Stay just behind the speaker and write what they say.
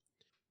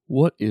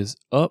What is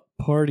up,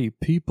 party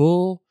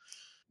people?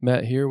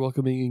 Matt here,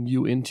 welcoming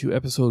you into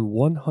episode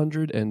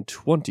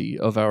 120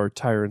 of our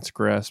Tyrant's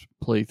Grasp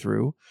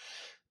playthrough.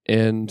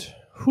 And,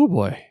 whoo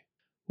boy,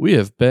 we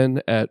have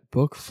been at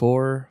book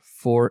 4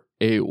 for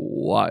a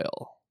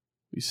while.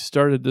 We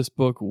started this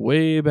book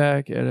way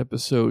back at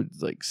episode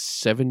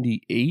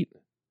 78,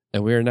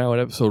 and we are now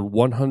at episode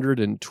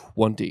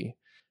 120.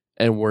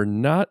 And we're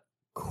not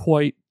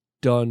quite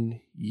done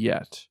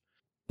yet,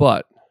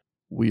 but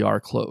we are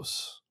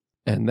close.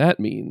 And that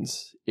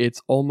means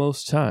it's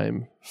almost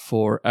time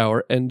for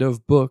our end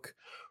of book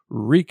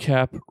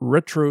recap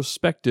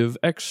retrospective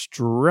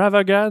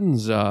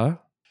extravaganza.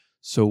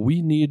 So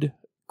we need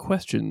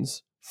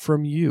questions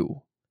from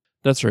you.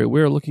 That's right,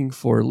 we're looking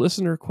for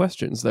listener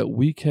questions that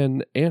we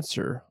can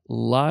answer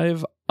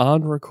live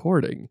on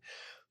recording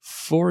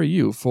for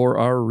you for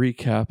our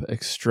recap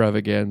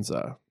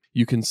extravaganza.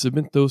 You can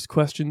submit those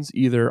questions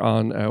either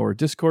on our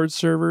Discord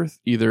server,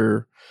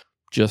 either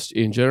just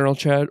in general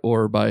chat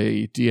or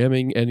by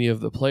DMing any of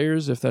the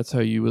players if that's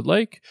how you would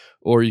like,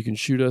 or you can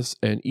shoot us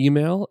an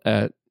email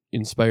at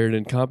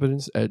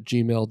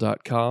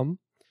inspiredincompetence@gmail.com.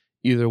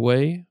 Either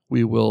way,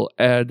 we will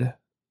add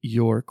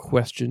your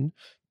question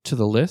to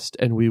the list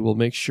and we will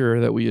make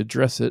sure that we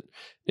address it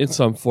in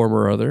some form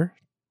or other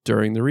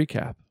during the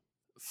recap.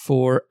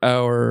 For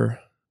our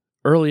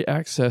early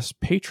access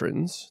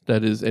patrons,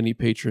 that is any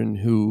patron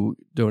who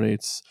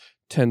donates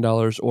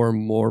 $10 or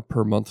more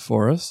per month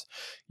for us,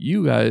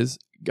 you guys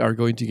are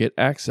going to get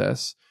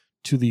access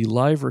to the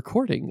live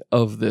recording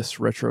of this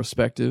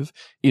retrospective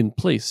in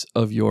place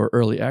of your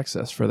early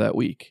access for that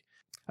week.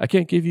 I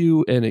can't give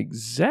you an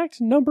exact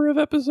number of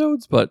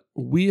episodes, but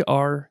we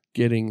are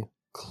getting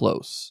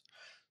close.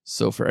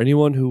 So for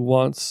anyone who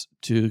wants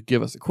to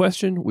give us a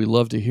question, we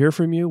love to hear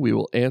from you. We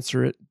will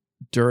answer it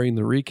during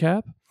the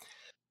recap.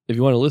 If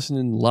you want to listen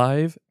in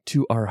live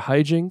to our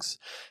hijinks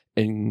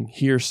and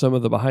hear some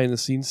of the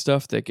behind-the-scenes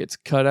stuff that gets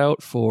cut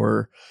out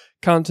for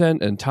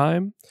content and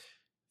time,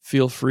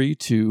 feel free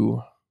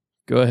to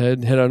go ahead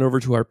and head on over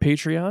to our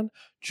Patreon.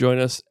 Join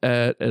us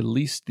at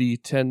least the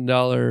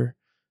 $10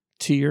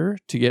 tier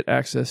to get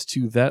access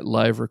to that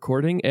live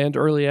recording and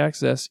early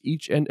access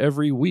each and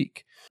every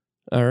week.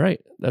 All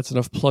right, that's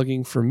enough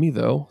plugging for me,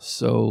 though,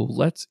 so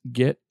let's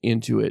get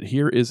into it.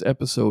 Here is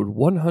episode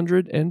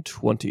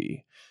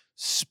 120,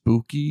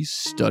 Spooky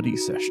Study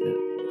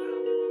Session.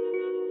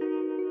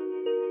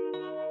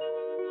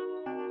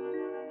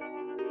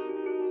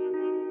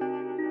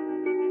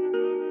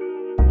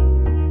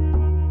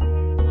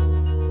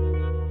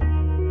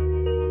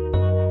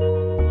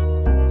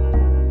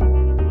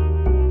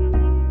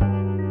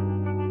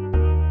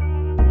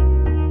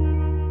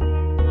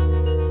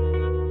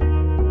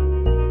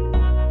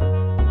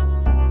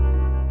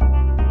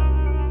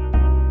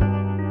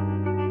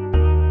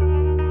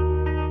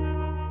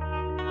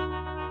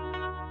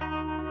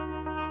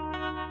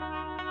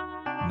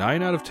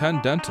 Nine out of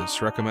 10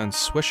 dentists recommend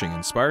swishing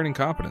Inspired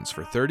Incompetence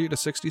for 30 to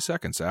 60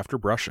 seconds after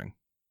brushing.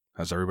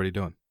 How's everybody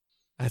doing?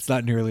 That's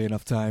not nearly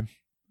enough time.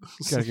 You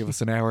gotta give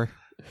us an hour.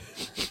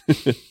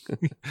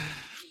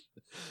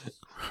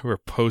 We're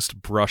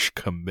post-brush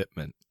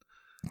commitment.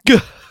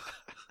 It's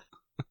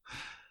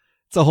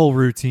a whole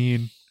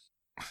routine.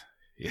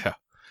 Yeah.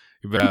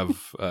 You better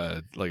have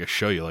a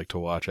show you like to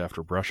watch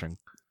after brushing.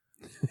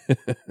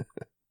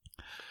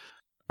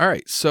 All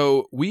right,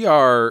 so we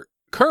are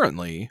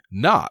currently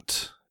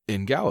not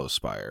in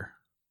Gallowspire,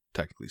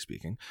 technically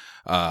speaking,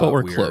 but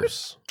we're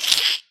close.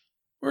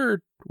 We're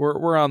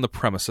on the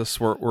premises.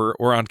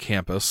 We're on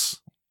campus.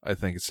 I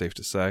think it's safe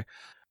to say.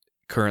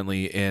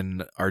 Currently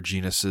in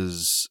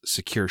Arginus's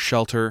secure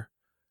shelter,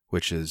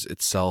 which is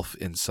itself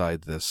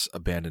inside this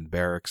abandoned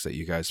barracks that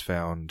you guys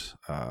found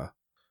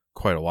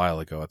quite a while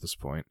ago. At this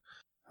point,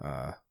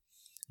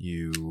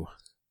 you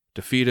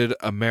defeated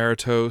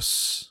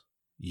Emeritus.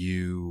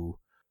 You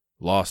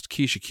lost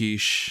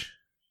Kishikish.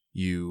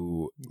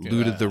 You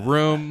looted the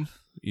room.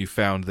 You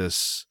found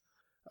this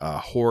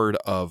hoard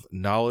of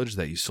knowledge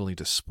that you still need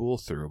to spool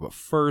through. But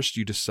first,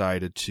 you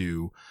decided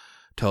to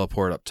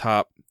teleport up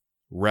top,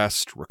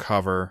 rest,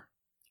 recover,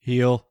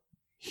 Heal.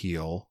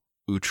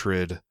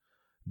 Uhtred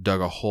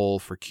dug a hole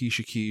for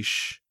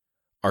Kishikish.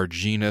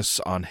 Arginus,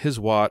 on his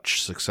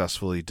watch,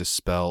 successfully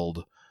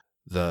dispelled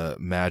the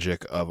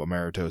magic of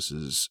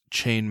Emeritus's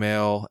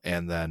chainmail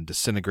and then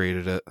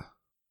disintegrated it,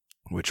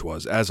 which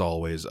was, as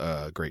always,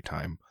 a great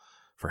time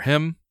for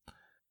him.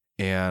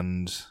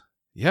 And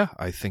yeah,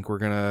 I think we're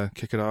gonna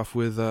kick it off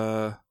with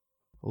a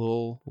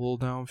little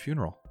down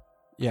funeral.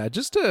 Yeah,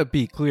 just to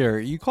be clear,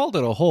 you called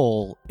it a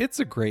hole.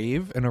 It's a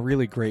grave, and a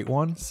really great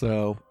one,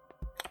 so...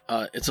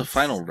 it's a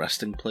final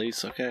resting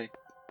place, okay?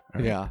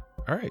 All right. Yeah.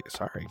 All right,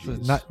 sorry.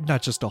 So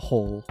not just a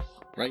hole.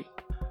 Right?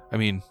 I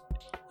mean,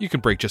 you can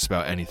break just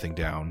about anything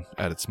down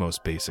at its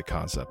most basic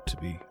concept to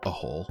be a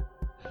hole.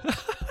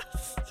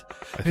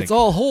 It's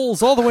all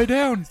holes all the way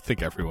down. I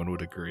think everyone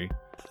would agree.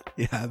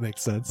 Yeah, that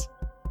makes sense.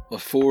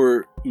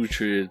 Before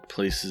Uhtred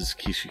places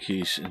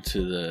Kishikish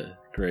into the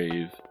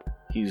grave,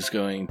 he's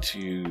going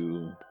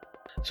to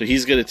So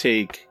he's gonna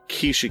take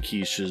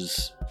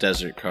Kish's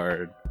desert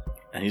card,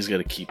 and he's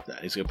gonna keep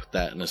that. He's gonna put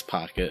that in his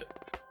pocket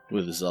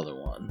with his other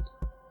one,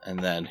 and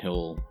then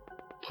he'll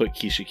put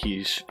Kish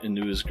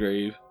into his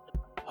grave.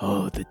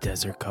 Oh, the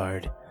desert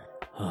card.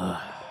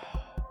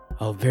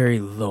 A very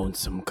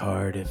lonesome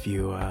card if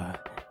you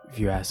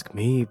ask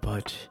me,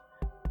 but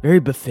very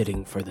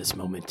befitting for this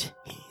moment.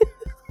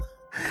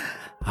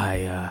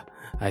 I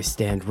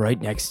stand right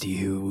next to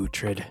you,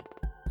 Uhtred.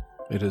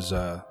 It is,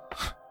 so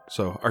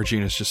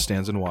Arginus just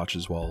stands and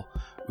watches while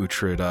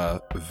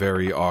Uhtred,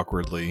 very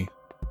awkwardly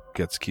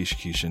gets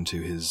Kish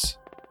into his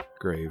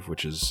grave,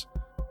 which is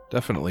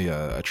definitely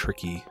a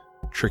tricky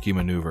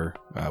maneuver,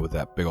 with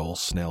that big ol'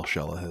 snail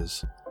shell of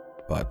his.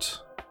 But,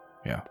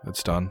 yeah,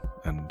 it's done,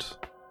 and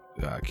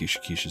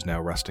Kish is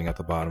now resting at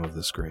the bottom of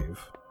this grave.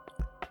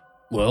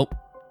 Well,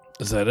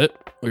 is that it?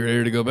 We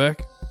ready to go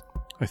back?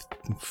 I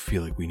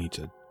feel like we need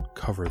to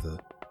cover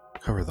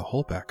the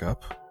hole back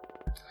up.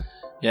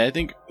 Yeah, I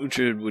think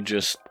Uhtred would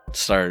just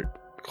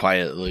start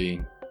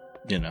quietly,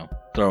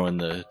 throwing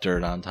the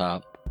dirt on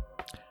top.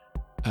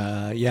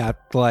 Yeah,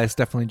 Elias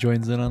definitely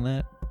joins in on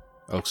that.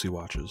 Elxie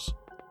watches.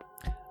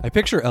 I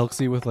picture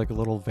Elxie with like a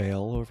little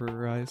veil over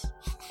her eyes.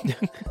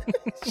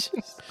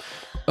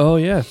 Oh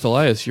yeah,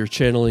 Thalias, you're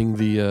channeling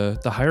the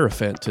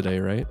Hierophant today,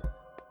 right?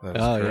 That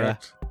is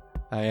correct. Yeah,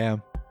 I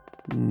am.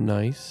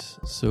 Nice.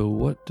 So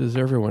what does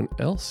everyone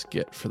else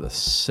get for the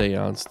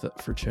seance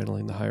for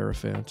channeling the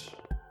Hierophant?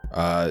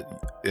 I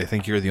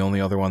think you're the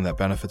only other one that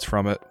benefits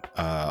from it.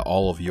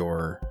 All of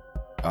your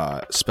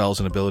spells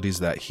and abilities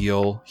that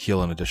heal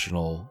an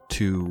additional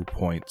 2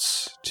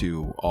 points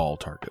to all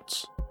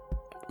targets.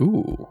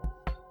 Ooh.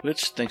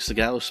 Which, thanks to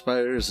Gallows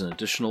Spire, is an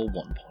additional 1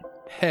 point.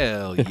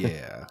 Hell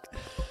yeah.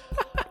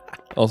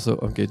 Also,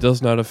 okay,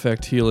 does not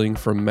affect healing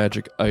from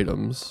magic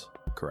items,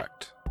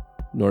 Correct.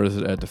 nor does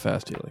it add to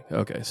fast healing.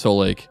 Okay, so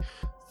like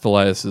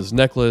Thalias's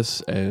necklace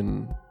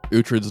and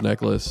Uhtred's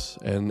necklace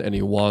and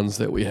any wands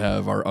that we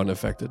have are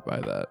unaffected by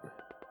that.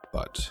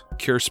 But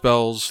cure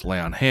spells,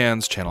 lay on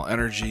hands, channel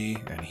energy,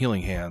 and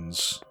healing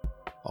hands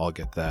all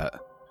get that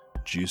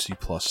juicy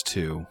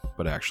 +2,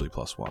 but actually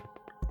 +1.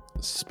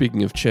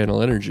 Speaking of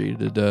channel energy,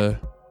 did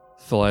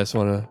Thalias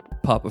want to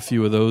pop a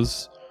few of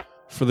those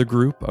for the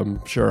group?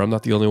 I'm sure I'm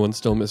not the only one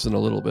still missing a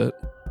little bit.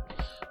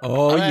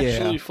 Oh, I'm yeah.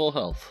 actually full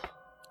health.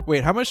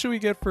 Wait, how much do we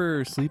get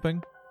for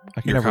sleeping?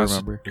 I can never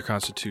remember. Your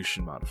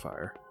constitution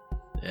modifier.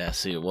 Yeah,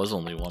 see, it was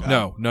only 1.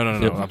 No.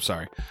 Yep. I'm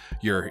sorry.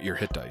 Your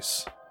hit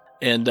dice.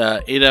 And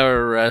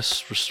 8-hour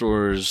rest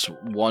restores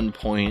 1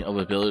 point of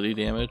ability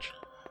damage.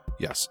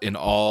 Yes, in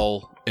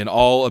all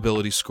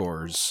ability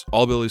scores,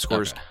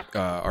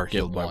 are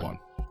healed by one.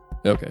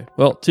 1. Okay.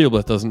 Well,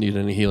 Teoblith doesn't need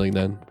any healing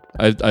then.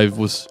 I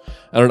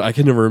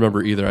can never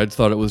remember either. I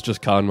thought it was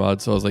just con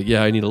mod, so I was like,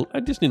 yeah, I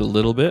just need a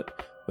little bit.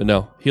 But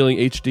no, healing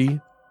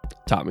HD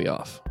topped me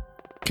off.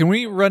 Can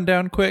we run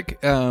down quick?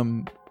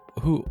 Uhtred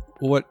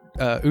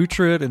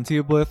and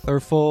Teoblith are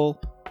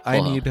full. I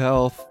Full need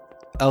health.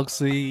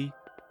 Elxie,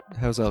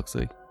 how's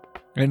Elxie?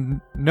 And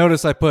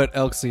notice I put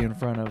Elxie in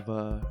front of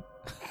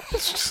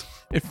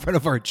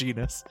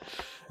Arginus.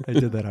 I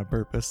did that on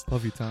purpose.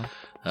 Love you, Tom.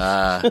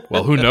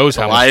 Well, who knows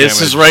how much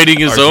Elias is damage writing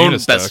his own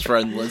Arginus best took.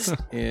 friend list.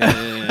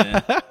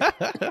 Yeah.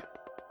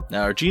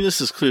 Now,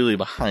 Arginus is clearly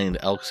behind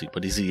Elxie,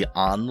 but is he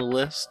on the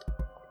list?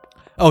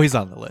 Oh, he's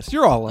on the list.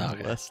 You're all on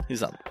the list.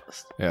 He's on the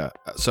list. Yeah.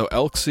 So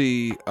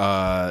Elxie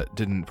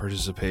didn't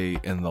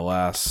participate in the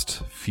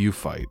last few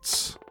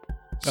fights.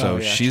 So Oh,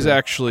 yeah, she's true.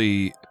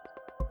 actually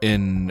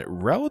in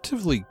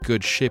relatively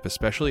good shape,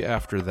 especially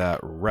after that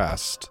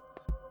rest.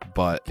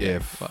 But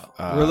if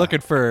We're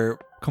looking for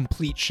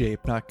complete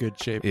shape, not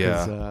good shape.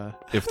 'Cause, Yeah.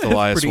 if it's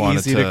Thalias pretty wanted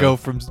easy to go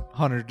from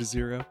 100 to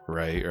 0.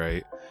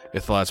 right.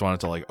 If Thalias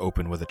wanted to like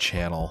open with a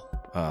channel,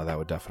 that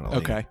would definitely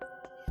Okay.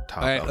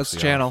 top All right, let's Elxie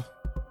channel. off.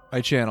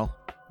 I channel.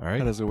 All How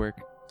right, does it work?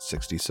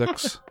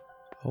 66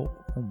 Oh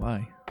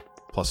my.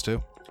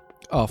 +2.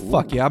 Oh,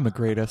 fuck yeah, I'm the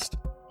greatest.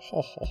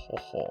 Ho, ho, ho,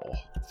 ho.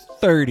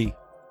 30.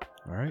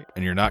 All right,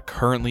 and you're not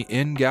currently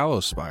in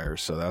Gallows Spire,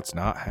 so that's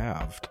not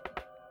halved.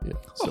 Yeah.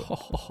 So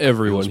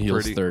everyone Feels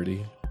heals pretty-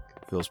 30.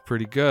 Feels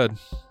pretty good.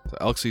 So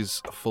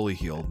Elxie's fully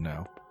healed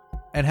now.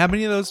 And how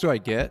many of those do I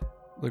get?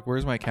 Like,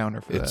 where's my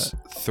counter for It's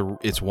that?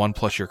 it's 1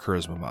 plus your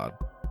charisma mod,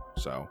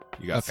 so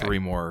you got Okay. 3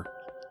 more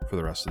for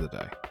the rest of the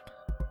day.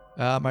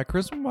 My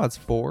charisma mod's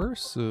 4,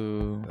 so...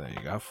 Then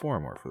you got 4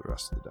 more for the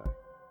rest of the day.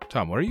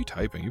 Tom, what are you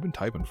typing? You've been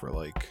typing for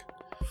like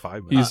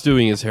 5 minutes. He's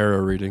doing his Harrow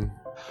reading.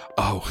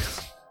 Oh,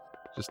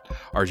 just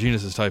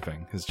Arginus'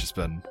 typing has just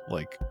been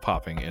like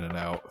popping in and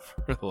out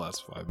for the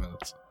last 5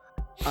 minutes.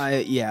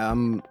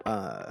 I'm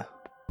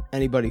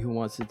anybody who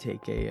wants to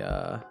take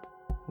the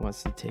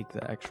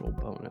actual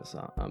bonus,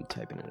 I'm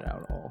typing it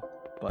out all.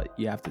 But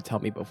you have to tell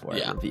me before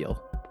I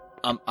reveal.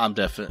 I'm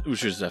definitely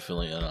Uhtred's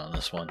definitely in on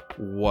this one.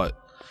 What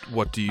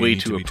do you Way need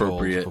too to be told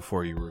appropriate.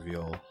 before you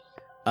reveal?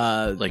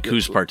 Like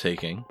who's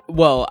partaking?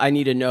 Well, I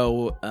need to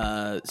know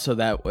so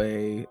that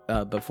way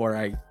before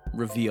I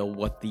reveal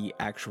what the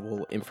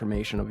actual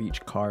information of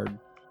each card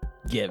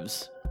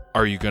gives.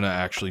 Are you gonna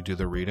actually do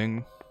the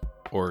reading?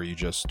 Or are you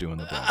just doing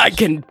the bonus? I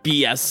can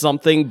BS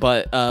something,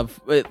 but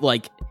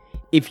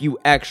if you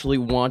actually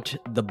want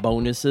the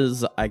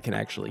bonuses, I can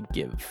actually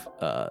give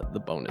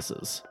the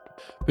bonuses.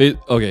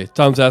 Okay,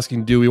 Tom's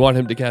asking, do we want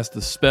him to cast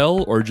the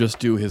spell or just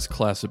do his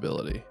class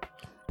ability?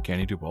 Can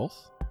you do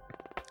both?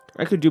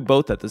 I could do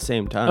both at the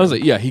same time. I was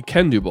like, yeah, he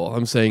can do both.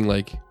 I'm saying,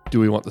 like, do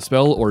we want the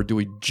spell or do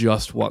we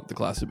just want the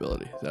class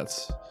ability?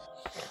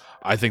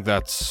 I think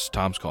that's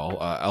Tom's call.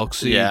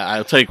 Elxie. Yeah,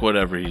 I'll take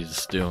whatever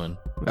he's doing.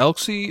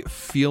 Elxie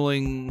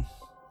feeling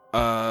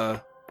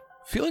a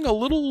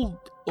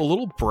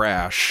little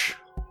brash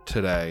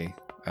today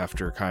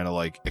after kind of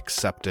like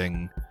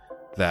accepting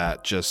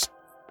that just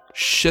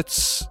shit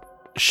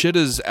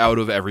is out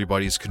of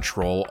everybody's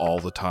control all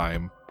the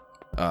time,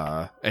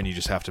 and you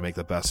just have to make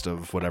the best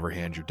of whatever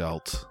hand you're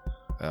dealt.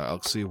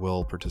 Elxie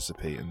will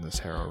participate in this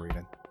Harrow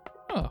reading.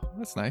 Oh,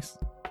 that's nice.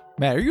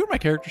 Matt, are you on my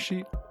character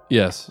sheet?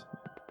 Yes.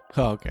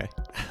 Oh, okay.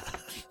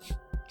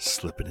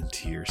 Slipping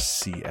into your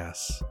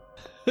CS.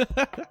 Can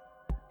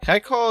I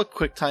call a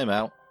quick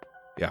timeout?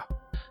 Yeah.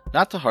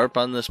 Not to harp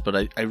on this, but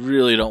I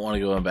really don't want to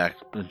go back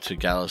into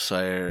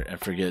Galisire and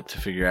forget to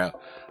figure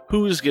out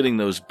who is getting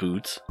those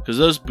boots. Because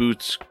those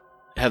boots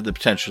have the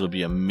potential to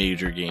be a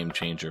major game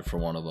changer for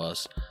one of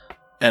us.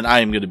 And I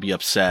am going to be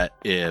upset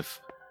if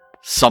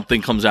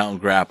something comes out and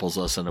grapples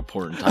us at an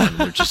important time. And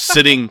they're just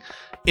sitting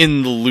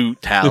in the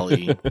loot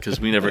tally because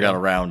we never got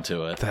around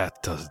to it.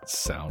 That doesn't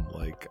sound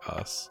like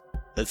us.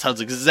 That sounds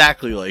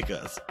exactly like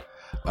us.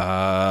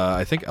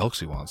 I think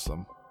Elxie wants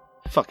them.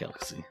 Fuck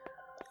Elxie.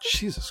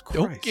 Jesus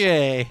Christ.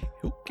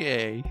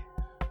 Okay.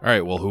 All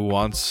right, well, who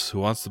wants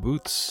the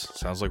boots?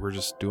 Sounds like we're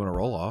just doing a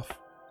roll-off.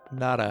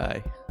 Not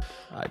I.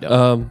 I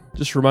don't.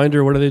 Just a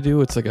reminder, what do they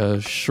do? It's like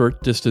a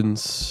short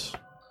distance,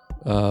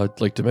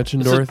 like dimension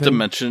It's door a thing.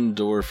 dimension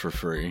door for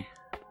free.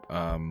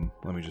 Let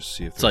me just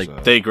see if It's there's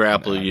like they an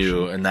grapple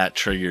you, action. and that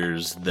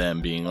triggers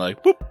them being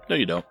like, "Whoop, no,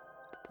 you don't."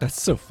 That's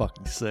so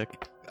fucking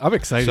sick. I'm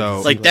excited. So- to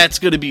see, Like that's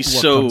going to be what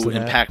so comes of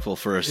that. impactful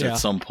for us Yeah. at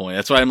some point.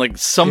 That's why I'm like,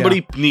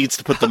 somebody needs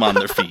to put them on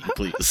their feet,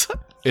 please.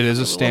 It is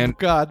a Oh, stand.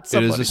 God, It is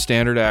somebody. a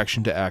standard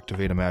action to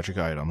activate a magic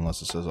item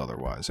unless it says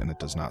otherwise, and it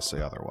does not say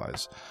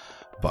otherwise.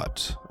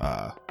 But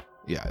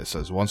yeah, it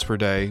says once per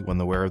day when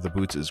the wearer of the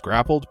boots is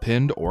grappled,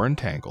 pinned, or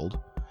entangled,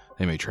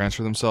 they may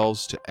transfer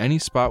themselves to any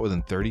spot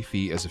within 30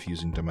 feet as if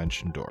using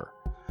Dimension Door.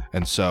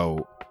 And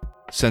so,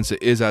 since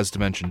it is as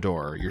Dimension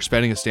Door, you're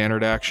spending a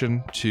standard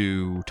action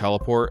to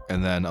teleport,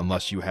 and then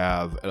unless you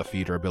have a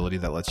feat or ability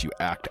that lets you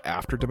act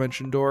after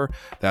Dimension Door,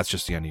 that's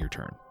just the end of your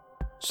turn.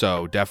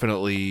 So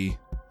definitely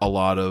a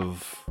lot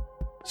of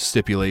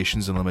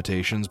stipulations and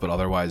limitations, but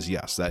otherwise,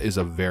 yes, that is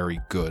a very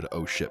good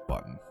oh shit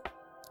button.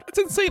 It's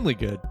insanely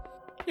good.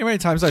 You know how many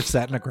times I've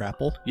sat in a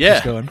grapple? Yeah,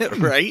 Just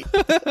going, right?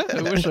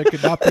 I wish I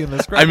could not be in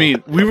this grapple. I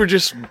mean, we were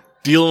just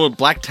dealing with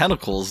black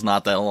tentacles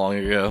not that long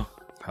ago.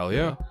 Hell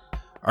yeah.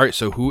 All right,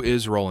 so who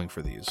is rolling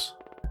for these?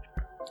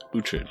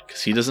 Uhtred,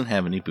 because he doesn't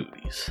have any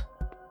booties,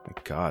 My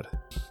God.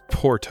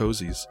 Poor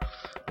toesies.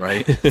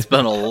 right? It's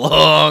been a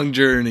long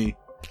journey.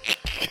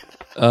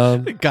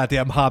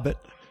 goddamn hobbit.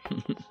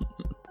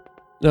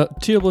 No,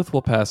 Teoblith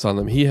will pass on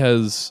them. He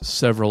has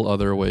several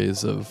other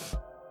ways of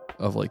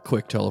like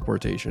quick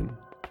teleportation.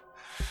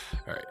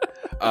 All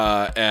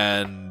right.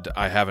 And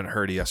I haven't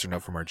heard a yes or no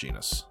from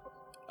Arginus.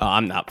 Oh,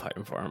 I'm not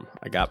fighting for him.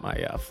 I got my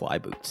fly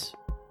boots.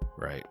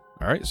 Right.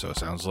 All right, so it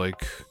sounds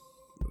like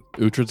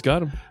Uhtred's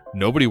got him.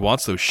 nobody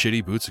wants those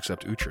shitty boots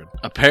except Uhtred.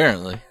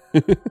 Apparently.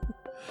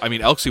 I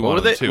mean, Elxie What are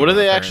wanted they? them too. What are but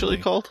they apparently- actually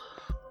called?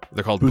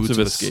 They're called Boots of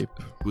Escape.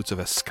 Boots of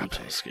Escape. Boots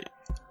of Escape.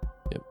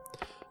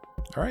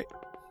 All right.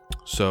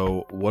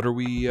 So what are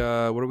we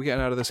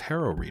getting out of this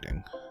Harrow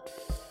reading?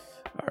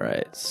 All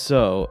right.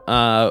 So,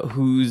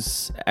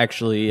 who's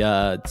actually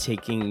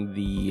taking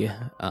the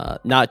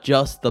not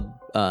just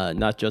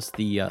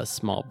the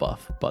small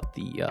buff, but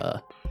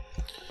the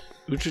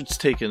Uhtred's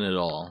taking it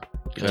all.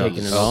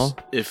 taking it all?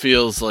 It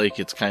feels like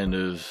it's kind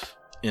of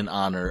in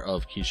honor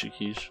of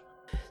Kishikish.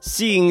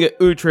 Seeing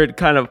Uhtred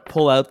kind of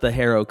pull out the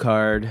Harrow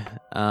card,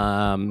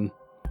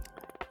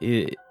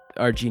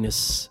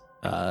 Arginus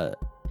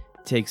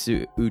takes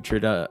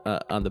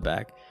Uhtred on the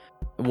back.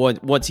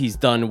 Once he's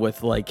done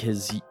with like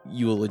his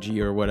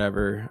eulogy or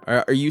whatever,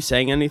 are you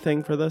saying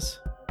anything for this?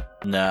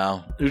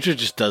 No, Uhtred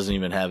just doesn't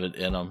even have it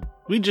in him.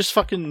 We just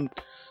fucking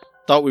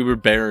thought we were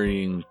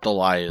burying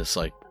Delias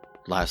like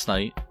last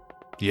night.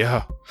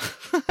 Yeah.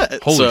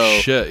 Holy So,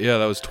 shit. Yeah,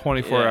 that was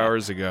 24 Yeah.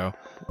 hours ago.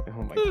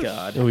 Oh my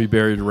god! And we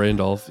buried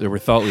Randolph. We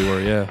thought we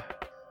were, yeah.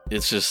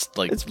 It's just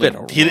like, It's been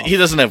a he rough-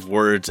 doesn't have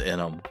words in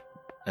him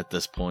at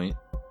this point.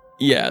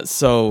 Yeah.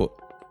 So,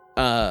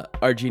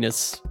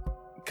 Arginus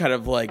kind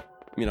of like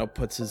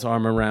puts his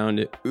arm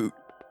around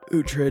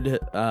Uhtred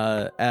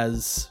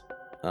as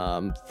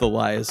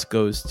Thalias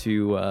goes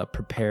to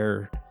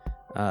prepare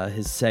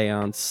his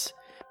seance.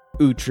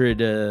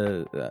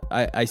 Uhtred,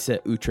 I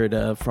set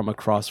Uhtred from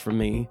across from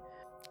me,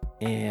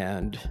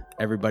 and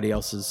everybody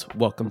else is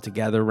welcome to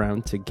gather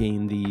around to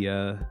gain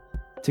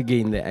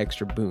the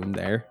extra boon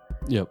there.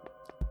 Yep.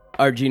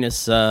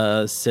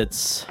 Arginus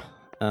sits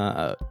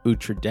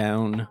Uhtred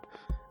down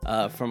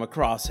from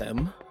across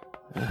him.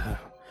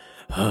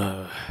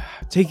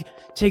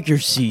 Take your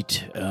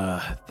seat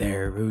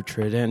there,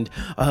 Uhtred, and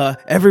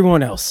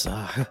everyone else.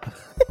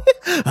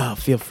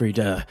 Feel free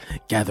to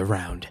gather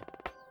round.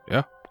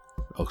 Yeah.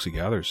 Elxie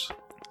gathers.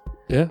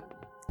 Yeah.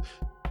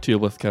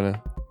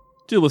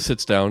 Teal'c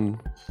sits down,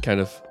 kind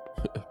of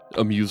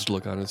amused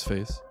look on his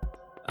face.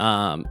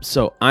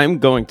 So I'm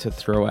going to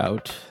throw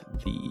out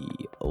the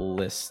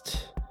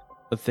list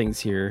of things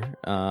here.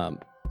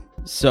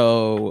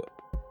 So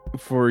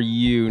for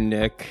you,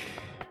 Nick,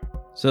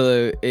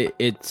 so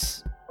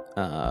it's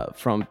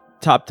from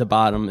top to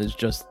bottom is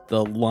just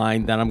the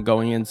line that I'm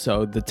going in.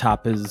 So the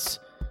top is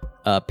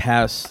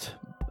past,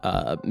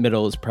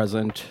 middle is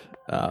present,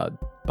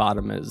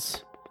 bottom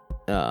is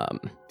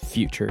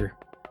future.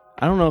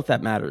 I don't know if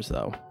that matters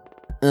though.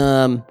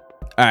 All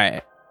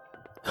right.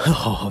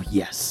 Oh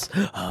yes,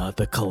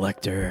 the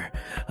collector.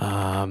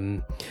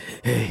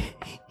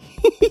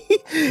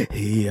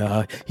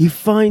 He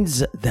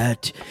finds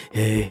that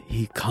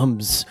he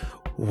comes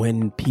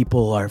when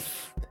people are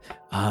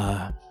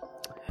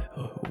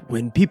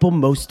when people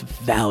most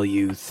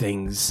value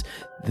things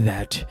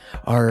that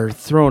are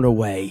thrown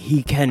away.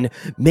 He can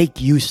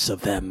make use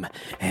of them,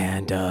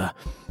 and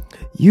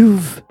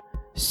you've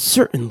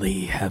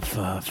certainly have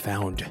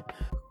found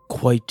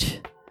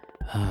quite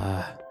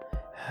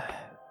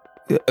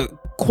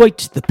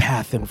the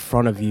path in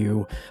front of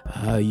you.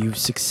 You've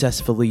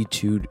successfully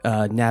to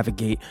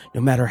navigate,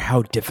 no matter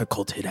how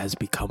difficult it has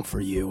become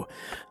for you.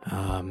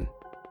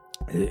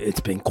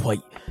 It's been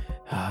quite.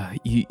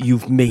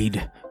 You've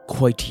made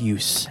quite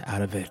use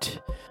out of it.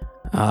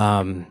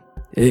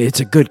 It's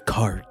a good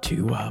card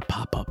to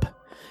pop up.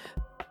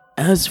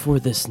 As for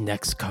this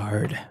next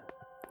card,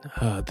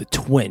 the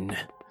Twin.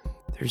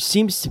 There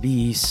seems to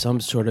be some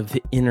sort of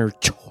inner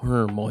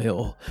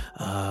turmoil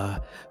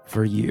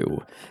for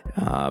you.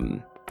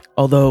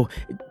 Although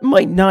it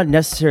might not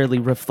necessarily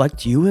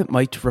reflect you, it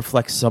might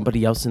reflect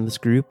somebody else in this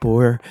group,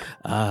 or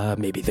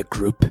maybe the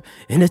group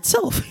in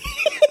itself.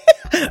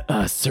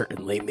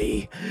 Certainly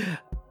me.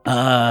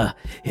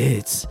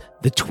 It's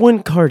the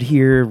Twin card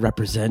here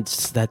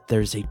represents that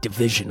there's a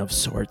division of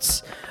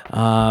sorts,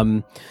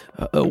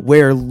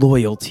 where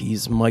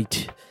loyalties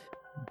might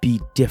be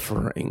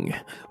differing,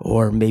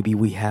 or maybe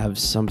we have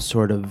some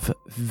sort of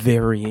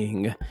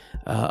varying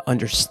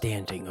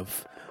understanding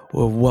of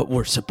what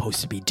we're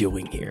supposed to be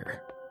doing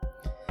here.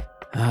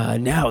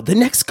 Now, the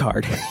next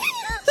card.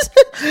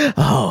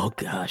 Oh,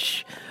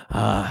 gosh.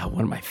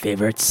 One of my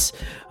favorites.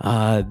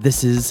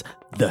 This is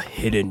the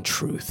Hidden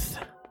Truth.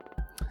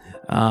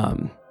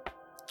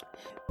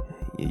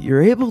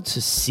 You're able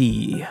to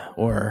see,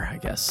 or I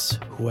guess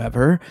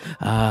whoever,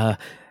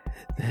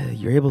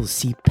 you're able to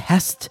see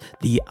past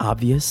the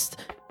obvious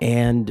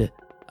and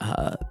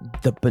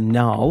the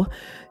banal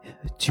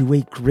to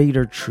a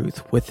greater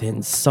truth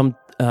within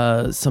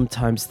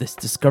sometimes this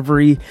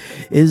discovery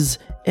is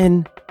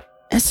an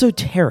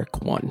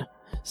esoteric one.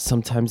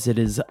 Sometimes it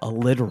is a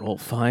literal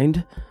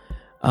find.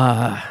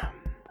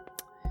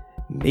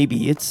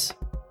 Maybe it's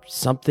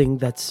something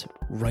that's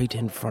right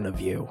in front of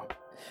you.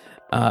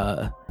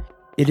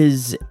 It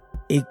is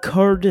a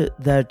card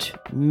that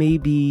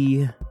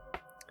maybe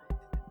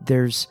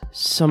there's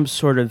some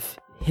sort of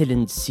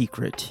hidden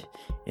secret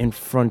in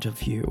front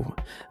of you.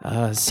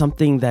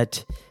 Something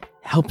that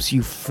helps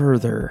you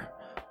further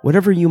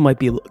whatever you might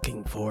be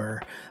looking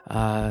for,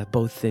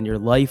 both in your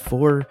life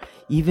or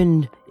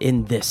even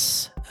in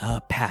this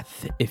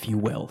path, if you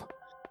will.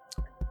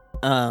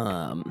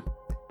 Now,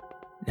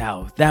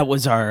 that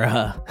was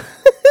our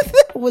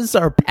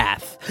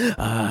path.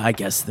 I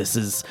guess this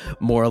is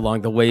more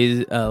along the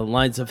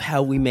lines of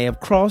how we may have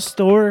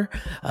crossed, or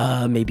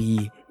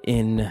maybe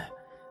in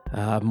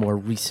more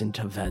recent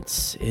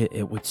events,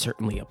 it would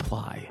certainly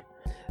apply.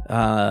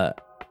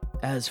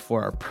 As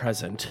for our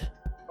present,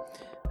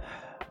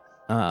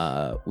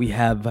 we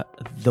have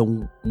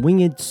the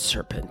Winged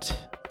Serpent.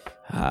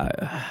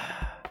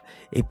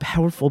 A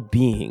powerful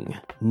being.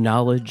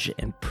 Knowledge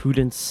and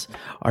prudence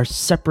are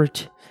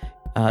separate,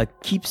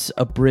 keeps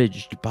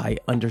abridged by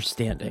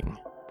understanding.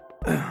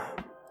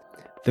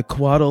 The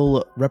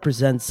Quaddle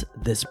represents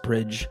this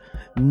bridge,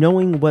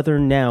 knowing whether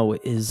now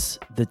is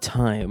the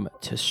time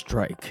to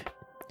strike.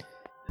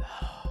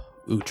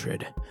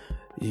 Uhtred,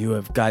 you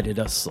have guided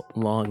us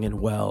long and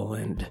well,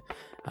 and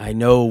I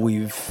know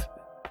we've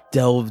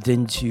delved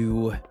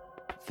into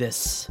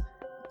this.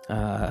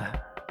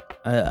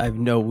 I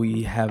know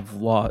we have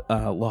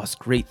lost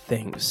great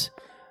things,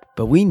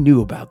 but we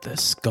knew about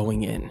this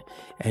going in,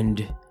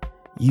 and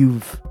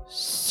you've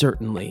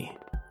certainly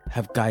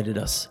have guided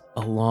us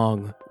a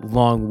long,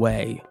 long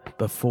way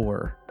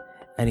before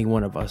any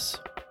one of us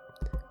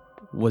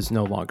was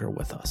no longer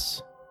with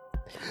us.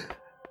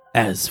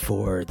 As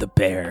for the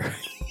bear,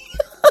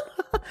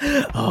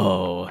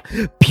 oh,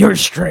 pure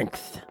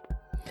strength.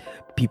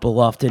 People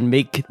often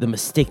make the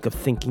mistake of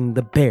thinking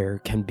the bear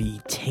can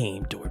be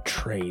tamed or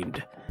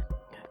trained.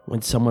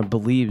 When someone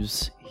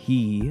believes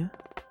he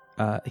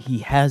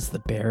has the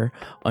bear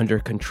under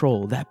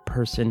control, that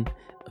person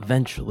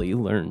eventually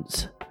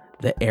learns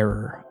the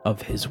error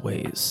of his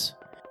ways.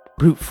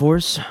 Brute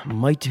force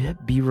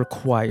might be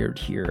required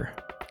here,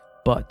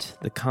 but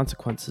the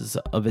consequences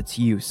of its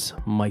use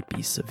might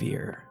be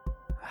severe.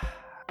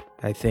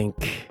 I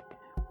think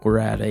we're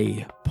at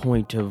a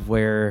point of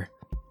where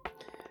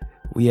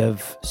we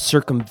have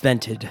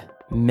circumvented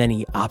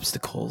many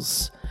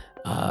obstacles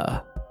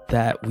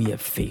that we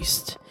have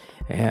faced,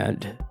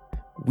 and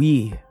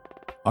we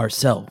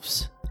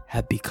ourselves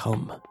have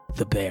become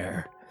the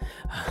bear.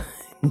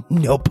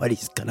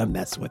 Nobody's gonna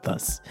mess with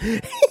us.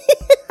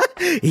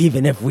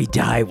 Even if we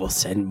die, we'll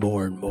send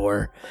more and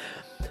more.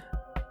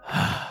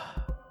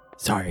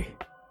 Sorry,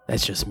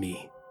 that's just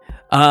me.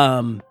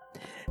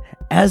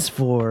 As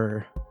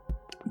for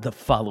the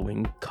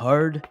following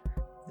card,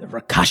 the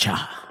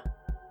Rakasha.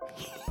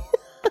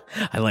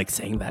 I like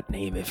saying that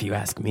name, if you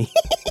ask me.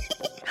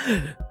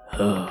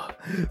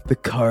 The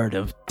card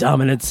of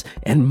dominance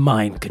and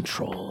mind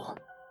control.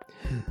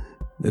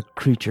 The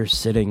creature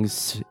sitting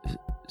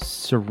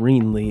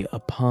serenely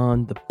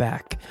upon the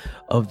back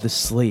of the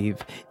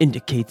slave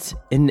indicates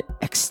an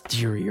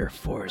exterior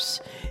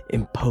force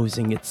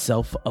imposing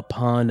itself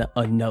upon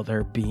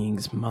another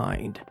being's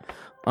mind.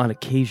 On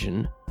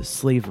occasion, the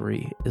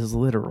slavery is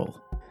literal,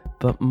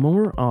 but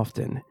more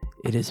often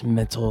it is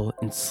mental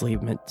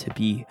enslavement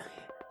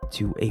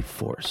to a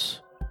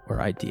force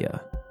or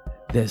idea.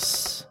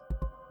 This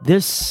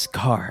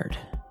card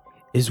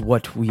is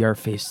what we are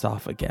faced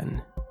off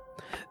again.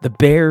 The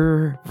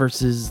bear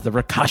versus the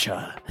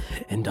Rakasha,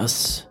 and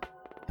us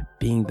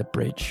being the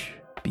bridge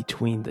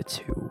between the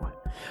two.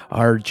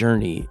 Our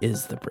journey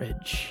is the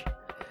bridge.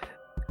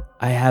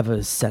 I have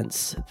a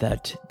sense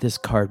that this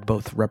card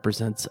both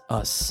represents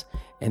us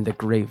and the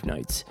Grave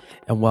Knights,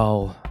 and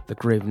while the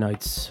Grave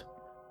Knights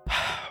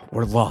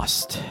were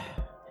lost,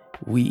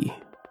 we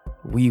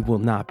will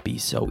not be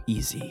so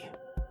easy.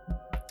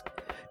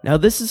 Now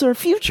this is our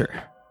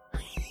future.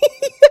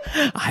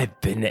 I've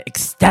been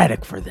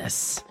ecstatic for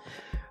this.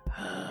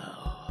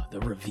 The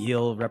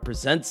reveal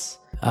represents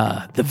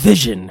the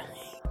vision.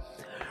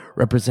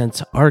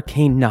 Represents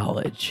arcane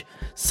knowledge.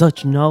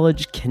 Such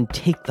knowledge can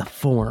take the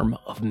form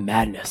of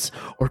madness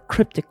or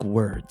cryptic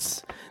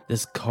words.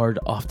 This card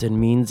often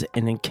means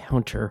an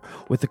encounter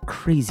with a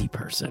crazy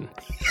person.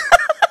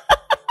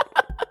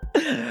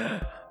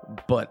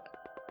 But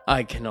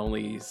I can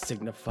only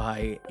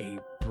signify a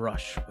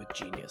brush with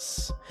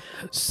genius.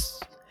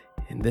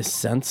 In this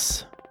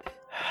sense,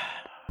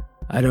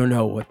 I don't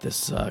know what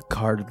this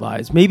card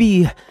lies.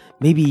 Maybe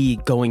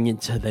going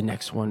into the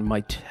next one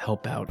might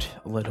help out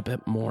a little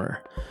bit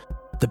more.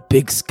 The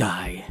Big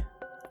Sky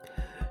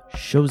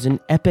shows an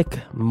epic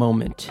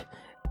moment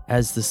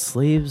as the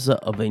slaves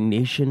of a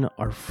nation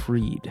are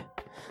freed.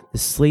 The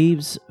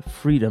slaves'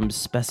 freedom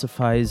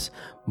specifies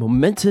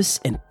momentous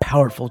and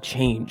powerful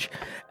change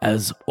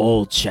as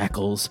old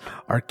shackles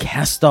are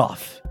cast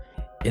off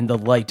in the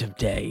light of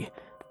day.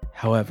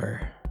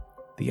 However,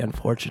 the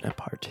unfortunate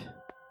part,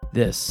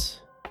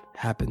 this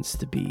happens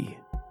to be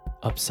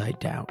upside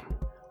down,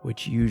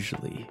 which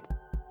usually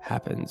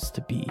happens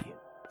to be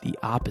the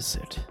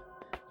opposite.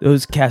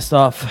 Those cast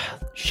off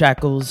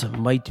shackles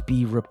might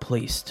be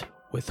replaced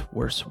with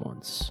worse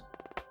ones.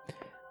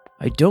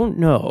 I don't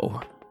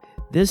know.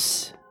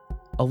 This,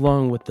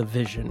 along with the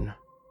vision,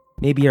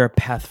 maybe our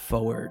path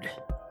forward.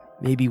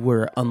 Maybe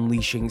we're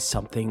unleashing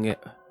something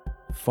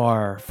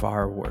far,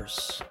 far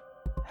worse.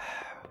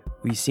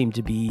 We seem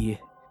to be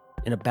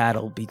in a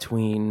battle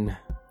between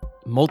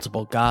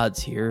multiple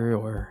gods here,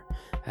 or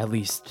at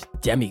least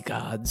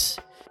demigods.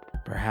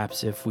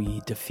 Perhaps if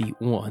we defeat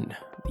one,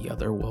 the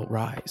other will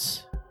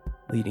rise,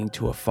 leading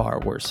to a far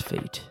worse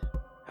fate.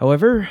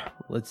 However,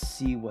 let's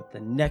see what the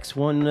next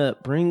one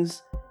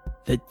brings.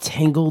 The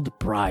Tangled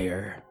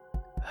Briar.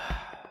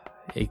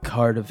 A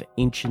card of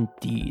ancient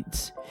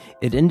deeds.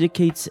 It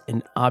indicates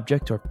an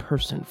object or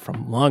person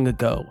from long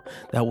ago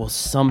that will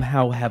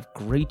somehow have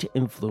great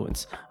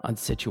influence on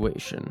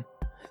situation.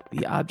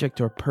 The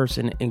object or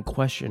person in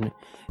question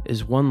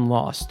is one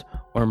lost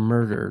or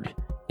murdered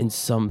in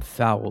some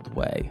fouled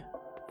way.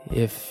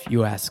 If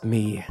you ask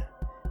me,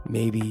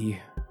 maybe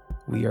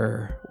we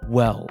are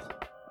well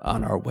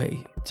on our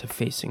way to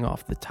facing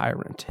off the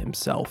Tyrant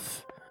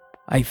himself.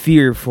 I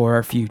fear for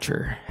our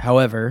future.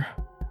 However,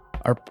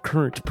 our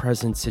current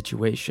present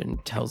situation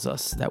tells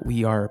us that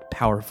we are a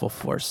powerful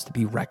force to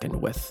be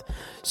reckoned with.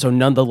 So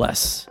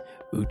nonetheless,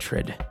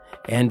 Uhtred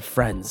and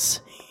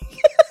friends,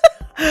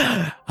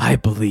 I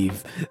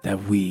believe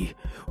that we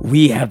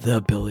have the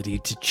ability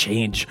to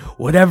change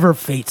whatever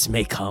fates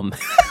may come.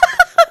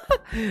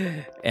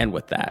 And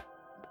with that,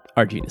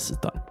 our genius is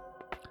done.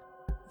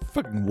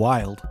 Fucking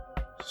wild.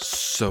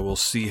 So we'll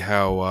see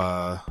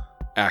how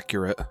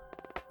accurate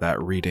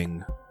that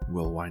reading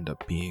will wind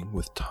up being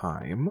with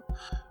time.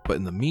 But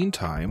in the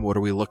meantime, what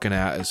are we looking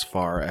at as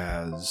far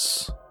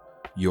as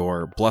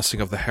your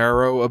Blessing of the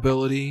Harrow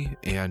ability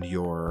and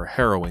your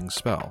Harrowing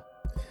spell?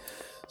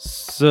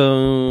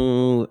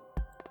 So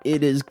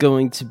it is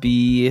going to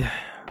be,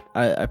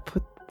 I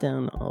put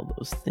down all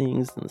those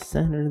things in the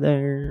center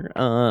there.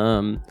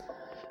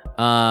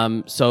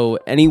 So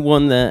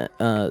anyone that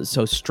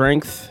so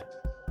strength,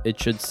 it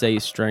should say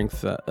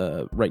strength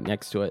right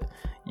next to it.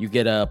 You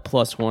get a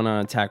 +1 on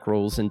attack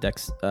rolls and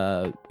dex.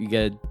 You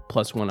get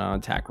 +1 on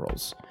attack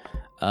rolls.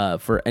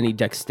 For any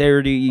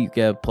dexterity, you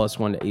get a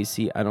 +1 to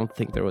AC. I don't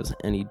think there was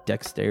any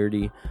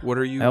dexterity. What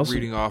are you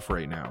reading off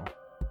right now?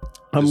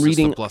 I'm Is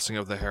reading this the Blessing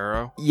of the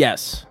Harrow.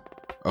 Yes.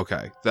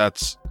 Okay,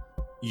 that's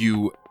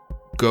you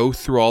go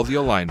through all the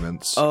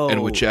alignments,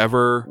 and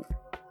whichever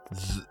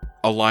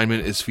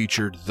alignment is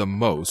featured the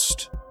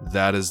most,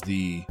 that is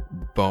the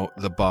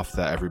buff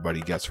that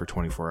everybody gets for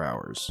 24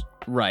 hours.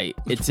 Right.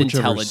 It's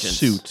Whichever intelligence.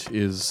 suit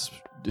is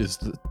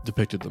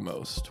depicted the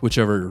most.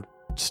 Whichever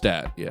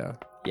stat, yeah.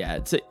 Yeah,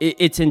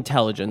 it's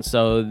intelligence,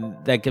 so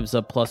that gives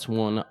a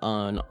 +1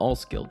 on all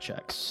skill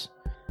checks.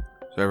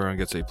 So everyone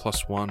gets a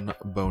 +1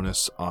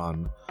 bonus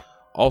on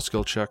all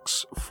skill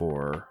checks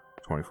for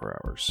 24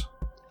 hours.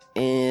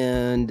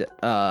 And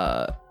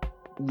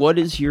what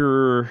is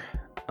your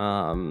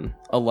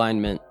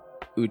alignment,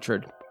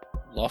 Uhtred?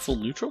 Lawful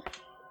neutral?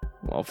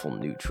 Lawful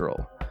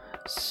neutral.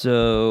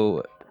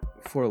 So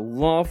for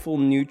lawful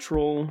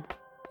neutral,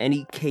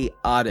 any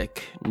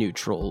chaotic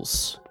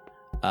neutrals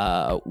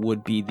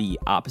would be the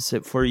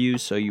opposite for you.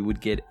 So you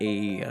would get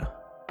a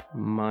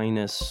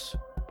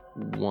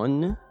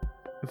 -1.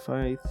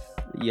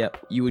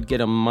 You would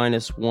get a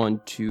 -1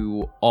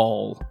 to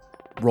all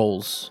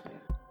rolls.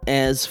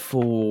 As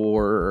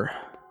for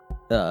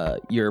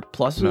your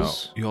pluses, No,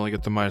 you only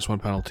get the -1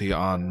 penalty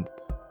on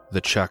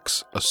the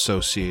checks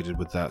associated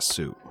with that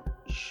suit.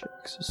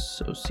 checks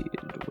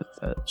associated with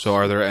that. So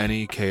are there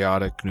any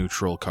chaotic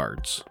neutral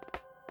cards?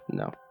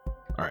 No,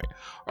 All right.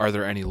 Are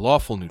there any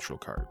lawful neutral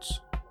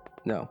cards?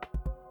 no.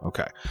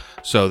 Okay.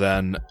 So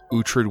then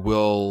Uhtred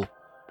will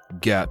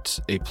get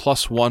a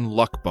 +1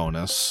 luck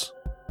bonus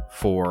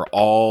for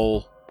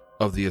all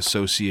of the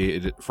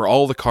for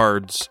all the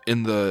cards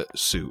in the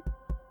suit.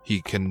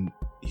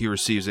 He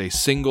receives a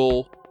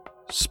single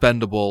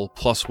spendable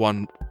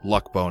 +1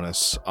 luck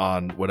bonus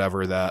on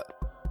whatever that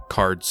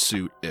card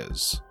suit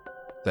is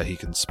that he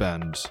can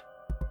spend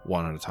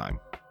one at a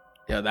time.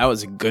 Yeah, that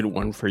was a good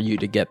one for you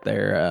to get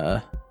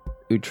there,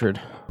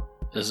 Uhtred.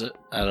 Is it?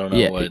 I don't know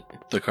Yeah, what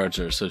the cards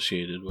are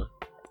associated with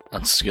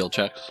on skill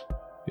checks.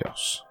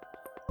 Yes.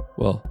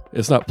 Well,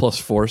 it's not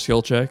 +4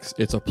 skill checks.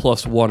 It's a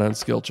 +1 on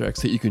skill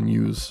checks that you can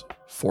use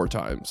 4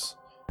 times.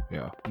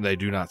 Yeah. They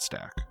do not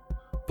stack.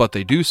 But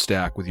they do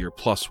stack with your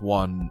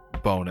 +1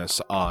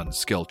 bonus on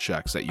skill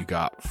checks that you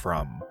got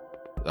from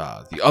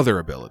the other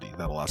ability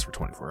that'll last for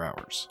 24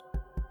 hours.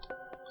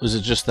 Was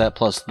it just that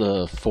plus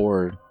the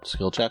 4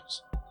 skill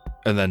checks?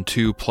 And then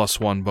 2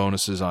 +1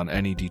 bonuses on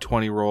any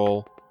d20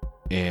 roll.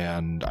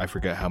 And I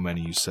forget how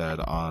many you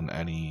said on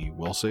any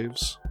will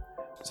saves.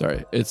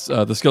 Sorry, it's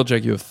the skill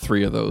check. You have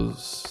 3 of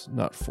those,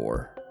 not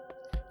 4.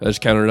 I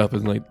just counted it up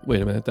and like,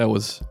 wait a minute,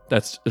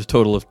 that's a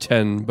total of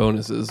 10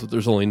 bonuses.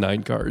 There's only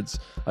 9 cards.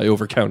 I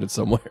overcounted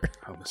somewhere.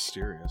 How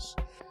mysterious.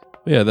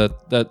 Yeah,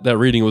 that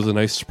reading was a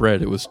nice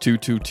spread. It was 2,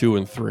 2, 2,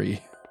 and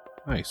 3.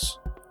 Nice.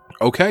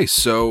 Okay,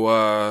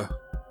 so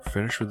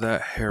finished with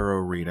that Harrow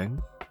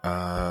reading.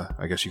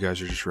 I guess you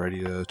guys are just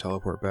ready to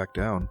teleport back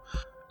down.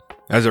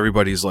 As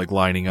everybody's like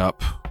lining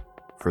up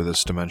for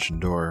this dimension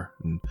door.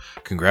 And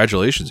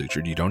congratulations,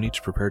 Uhtred. You don't need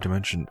to prepare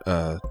an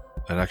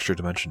extra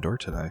dimension door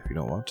today if you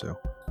don't want to.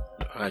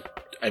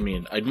 I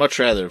mean, I'd much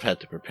rather have had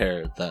to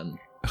prepare it than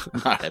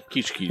not have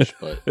Quiche,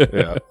 but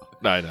Yeah,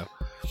 I know.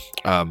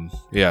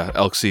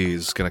 Elxie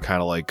is gonna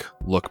kind of like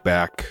look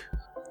back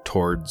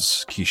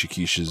towards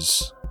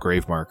Quiche's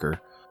grave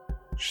marker.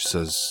 She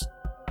says,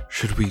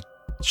 "Should we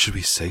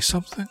say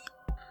something?"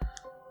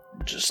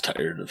 I'm just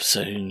tired of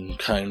saying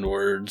kind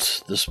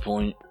words at this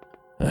point.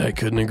 I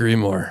couldn't agree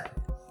more.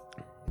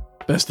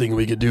 Best thing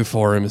we could do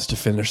for him is to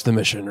finish the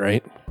mission,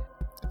 right?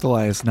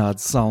 Elias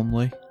nods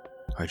solemnly.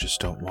 I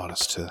just don't want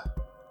us to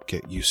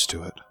get used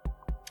to it.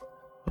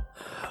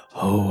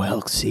 Oh,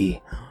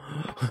 Elxie.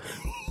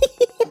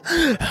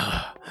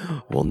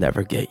 We'll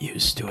never get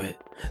used to it.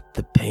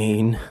 The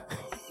pain,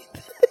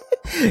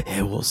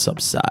 it will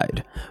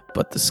subside,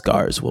 but the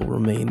scars will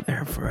remain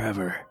there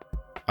forever.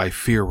 I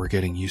fear we're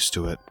getting used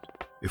to it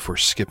if we're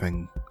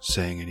skipping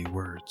saying any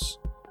words.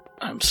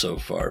 I'm so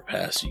far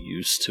past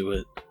used to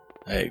it.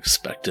 I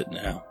expect it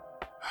now.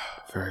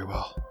 Very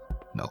well.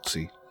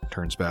 Elxie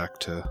turns back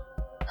to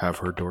have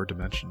her door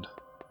dimensioned.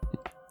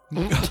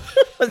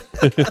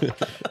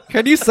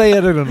 Can you say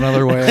it in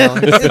another way,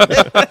 Alex?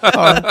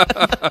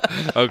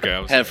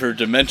 Okay. Have her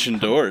dimension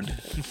doored.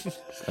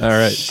 All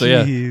right, so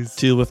yeah, Jeez.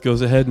 Tealwith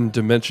goes ahead and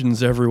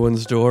dimensions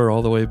everyone's door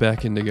all the way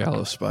back into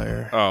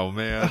Gallowspire. Oh,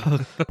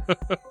 man.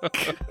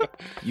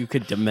 You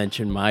could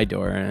dimension my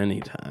door at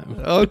any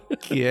time.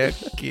 Okay.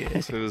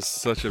 It was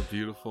such a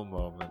beautiful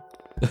moment.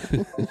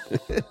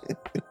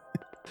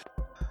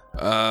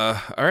 All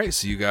right,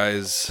 so you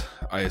guys,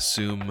 I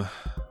assume,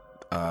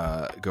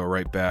 go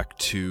right back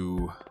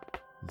to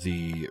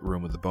the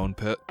room with the bone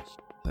pit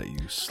that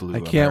you slew.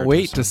 I can't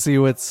wait Emeritus to in. see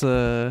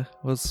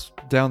what's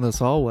down this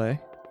hallway.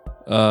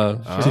 Oh,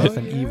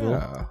 Different evil.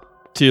 yeah.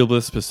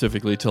 Teoblith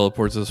specifically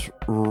teleports us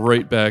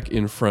right back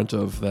in front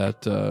of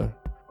that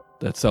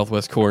that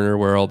southwest corner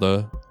where all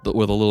the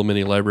where the little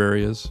mini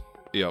library is.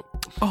 Yep.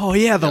 Oh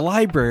yeah, the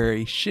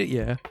library. Shit,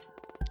 yeah.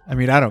 I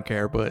mean, I don't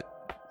care, but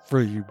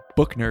for you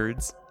book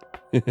nerds,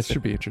 it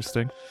should be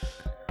interesting.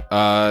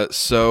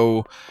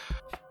 So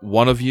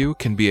one of you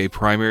can be a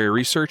primary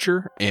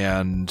researcher,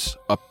 and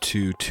up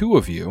to 2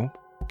 of you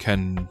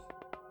can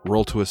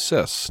roll to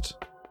assist.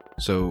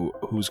 So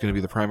who's going to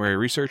be the primary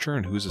researcher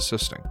and who's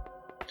assisting?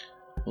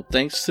 Well,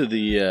 thanks to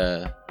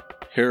the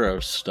hero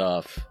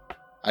stuff,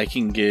 I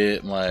can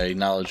get my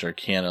knowledge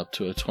arcana up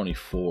to a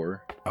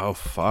 24. Oh,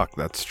 fuck,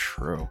 that's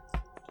true.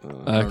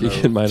 I can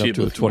get mine up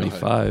to a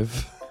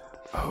 25.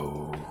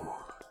 Oh.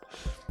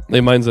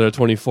 Mine's at a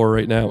 24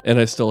 right now, and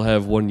I still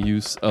have one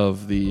use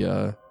of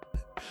the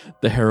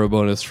hero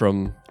bonus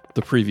from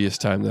the previous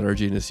time that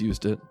Arginus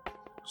used it.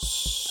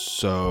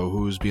 So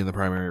who's being the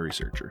primary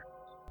researcher?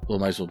 Well,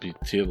 might as well be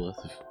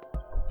Teoblith.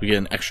 If we get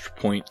an extra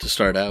point to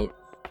start out,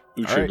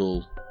 Uhtred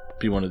will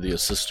be one of the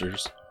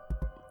assisters.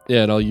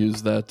 Yeah, and I'll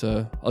use that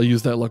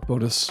luck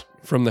bonus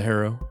from the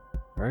hero.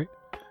 All right.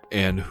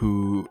 And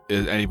who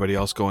is anybody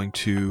else going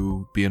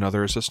to be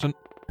another assistant?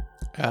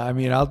 I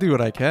mean, I'll do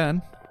what I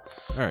can.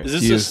 All right. Is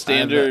this a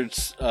standard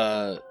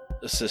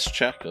assist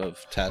check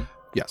of 10?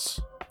 Yes.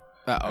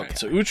 Alright,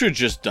 so Uhtred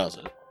just does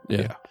it.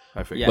 Yeah.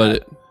 I figured. Yeah.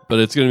 But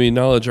it's going to be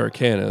knowledge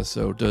arcana.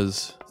 So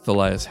does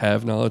Thalias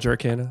have knowledge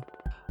arcana?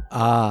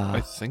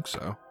 I think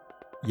so.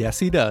 Yes,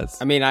 he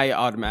does. I mean, I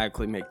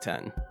automatically make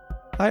 10.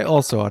 I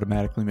also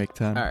automatically make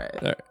 10. All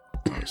right.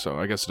 So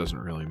I guess it doesn't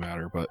really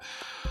matter, but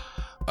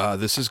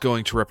this is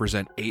going to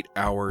represent 8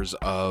 hours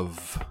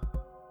of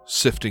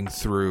sifting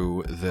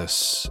through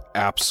this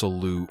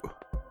absolute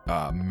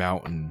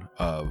mountain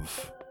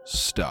of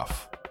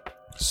stuff.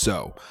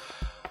 So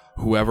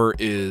whoever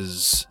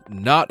is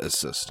not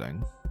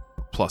assisting,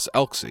 plus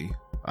Elxie,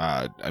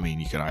 I mean,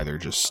 you can either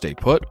just stay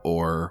put,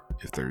 or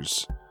if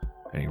there's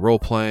any role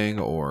playing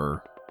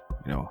or,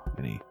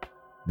 any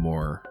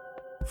more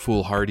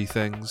foolhardy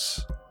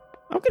things.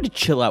 I'm going to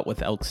chill out with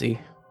Elxie.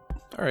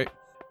 All right.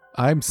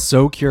 I'm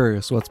so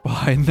curious what's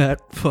behind that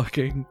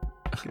fucking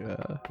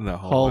No,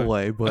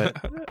 hallway, but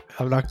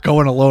I'm not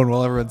going alone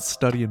while everyone's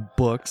studying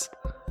books.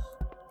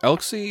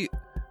 Elxie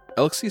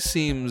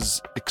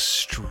seems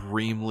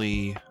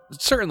extremely,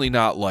 certainly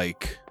not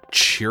like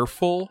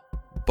cheerful,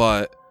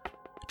 but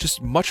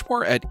just much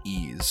more at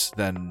ease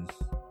than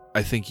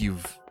I think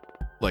you've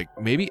like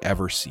maybe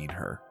ever seen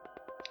her.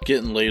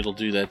 Getting laid will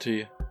do that to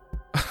you.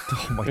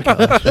 Oh my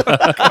gosh.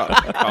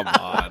 Come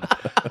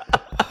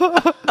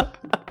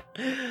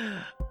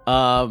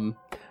on.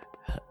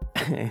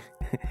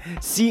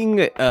 Seeing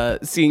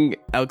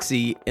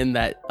Elxie in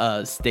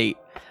that state,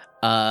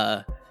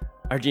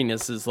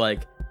 Arginus is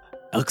like,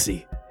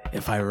 Elxie,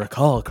 if I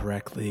recall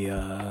correctly,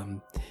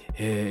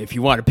 if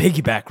you want a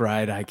piggyback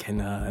ride, I can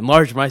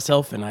enlarge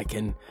myself and I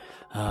can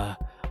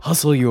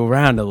hustle you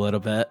around a little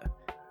bit.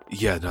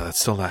 Yeah, no, that's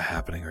still not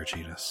happening,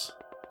 Arginus.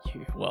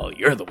 Well,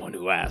 you're the one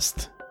who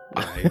asked.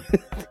 I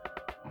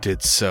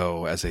did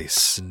so as a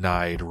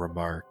snide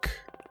remark.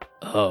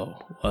 Oh,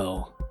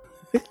 well.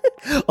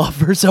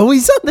 Offer's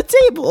always on the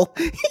table.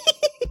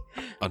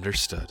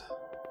 Understood.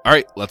 All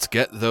right, let's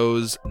get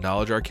those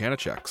knowledge arcana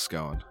checks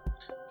going.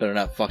 Better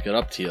not fuck it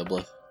up,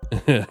 Teoblith.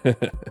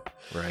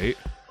 Right?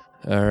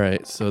 All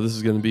right, so this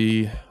is going to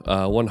be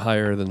one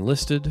higher than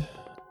listed.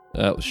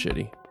 That was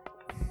shitty.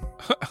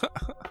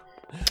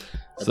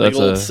 A big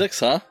old 6,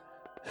 huh?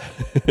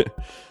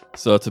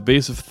 So it's a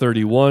base of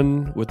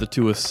 31 with the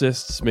 2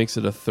 assists, makes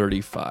it a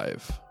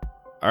 35.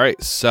 All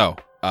right, so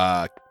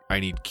I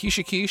need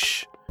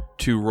Kishikish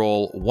to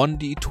roll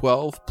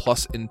 1d12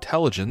 plus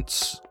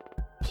intelligence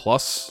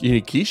plus... You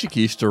need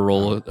Kishikish to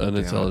roll an damn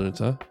intelligence,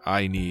 huh?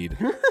 I need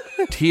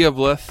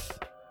Teoblith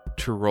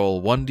to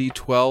roll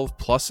 1d12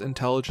 plus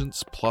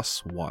intelligence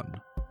plus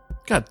 1.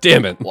 God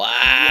damn it.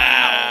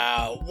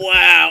 Wow.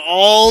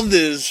 All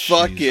this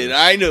fucking... Jesus.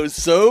 I know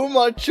so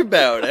much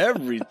about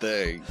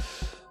everything.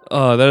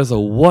 That is a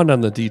 1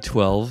 on the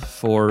D12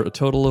 for a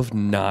total of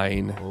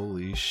 9.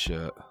 Holy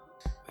shit.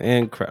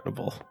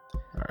 Incredible.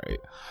 All right.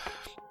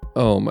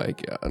 Oh my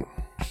god.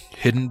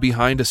 Hidden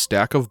behind a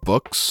stack of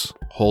books,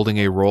 holding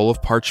a roll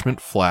of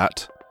parchment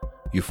flat,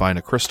 you find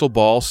a crystal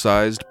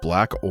ball-sized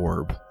black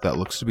orb that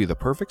looks to be the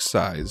perfect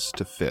size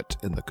to fit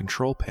in the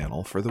control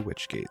panel for the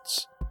witch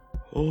gates.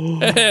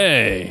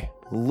 Hey!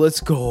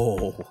 Let's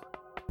go.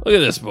 Look at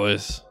this,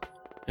 boys.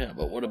 Yeah,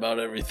 but what about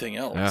everything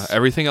else? Yeah,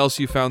 everything else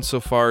you found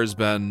so far has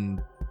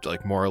been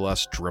like more or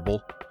less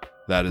dribble.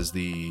 That is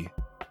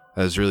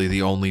really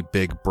the only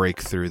big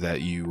breakthrough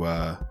that you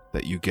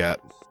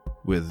get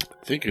with.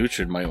 I think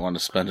Uhtred might want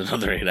to spend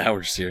another 8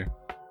 hours here.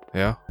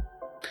 Yeah.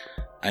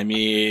 I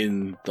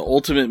mean, the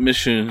ultimate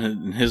mission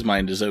in his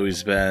mind has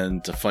always been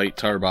to fight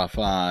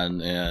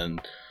Tar-Baphon and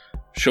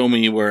show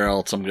me where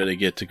else I'm going to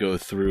get to go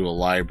through a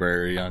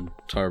library on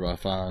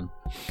Tar-Baphon.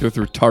 Go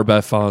through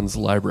Tar-Baphon's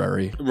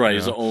library. Right,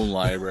 his own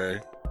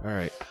library. All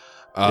right.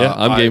 Yeah,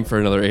 I'm game for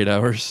another 8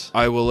 hours.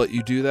 I will let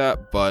you do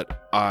that,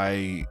 but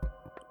I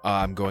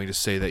I'm going to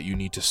say that you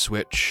need to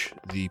switch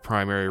the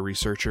primary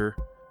researcher.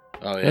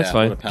 Oh yeah, That's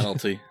fine. what a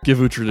penalty. Give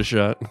Uhtred a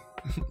shot.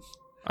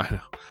 I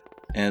know.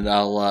 And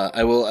I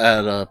will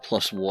add a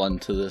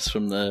 +1 to this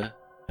from the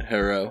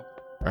hero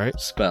All right.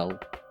 spell.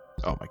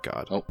 Oh my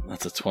god. Oh,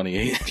 that's a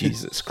 28.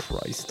 Jesus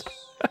Christ.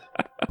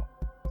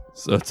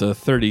 So it's a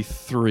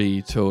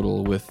 33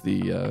 total with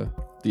the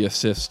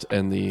assist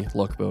and the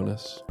luck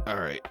bonus. All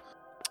right.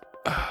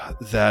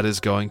 That is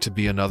going to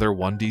be another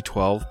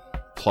 1d12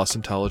 plus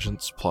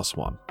intelligence plus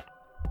 1.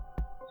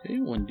 Okay,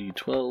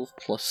 1d12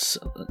 plus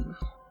 7.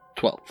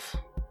 12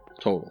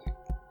 total.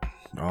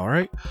 All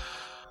right.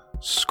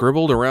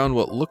 Scribbled around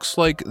what looks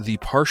like the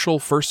partial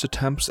first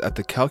attempts at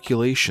the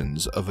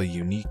calculations of a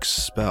unique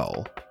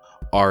spell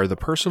are the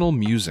personal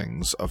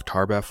musings of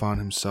Tar-Baphon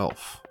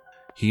himself.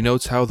 He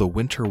notes how the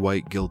winter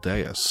white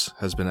Gildeus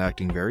has been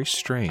acting very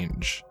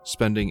strange,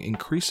 spending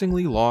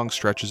increasingly long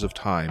stretches of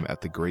time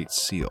at the Great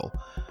Seal,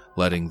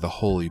 letting the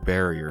holy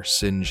barrier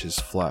singe his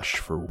flesh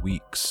for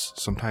weeks,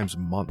 sometimes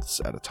months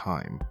at a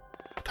time.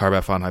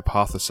 Tar-Baphon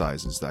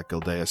hypothesizes that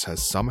Gildeus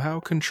has somehow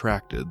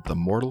contracted the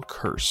mortal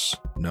curse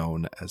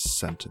known as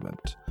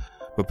sentiment,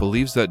 but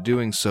believes that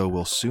doing so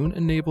will soon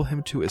enable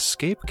him to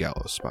escape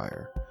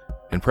Gallowspire.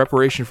 In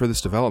preparation for this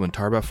development,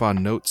 Tar-Baphon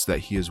notes that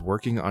he is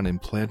working on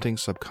implanting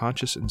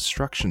subconscious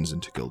instructions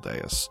into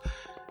Gildeus,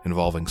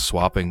 involving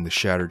swapping the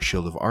shattered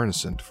shield of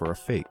Arnescent for a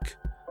fake,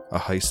 a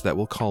heist that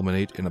will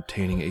culminate in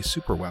obtaining a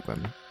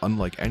superweapon,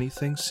 unlike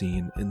anything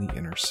seen in the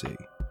Inner Sea.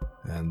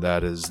 And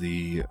that is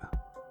the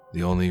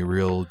only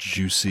real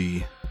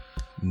juicy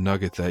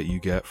nugget that you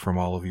get from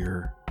all of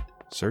your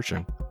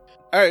searching.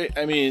 Alright,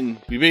 I mean,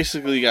 we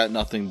basically got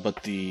nothing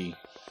but the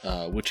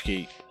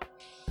Witchgate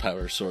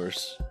power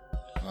source.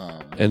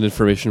 And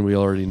information we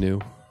already knew.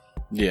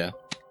 Yeah.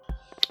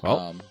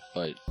 Well,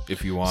 But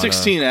if you want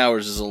 16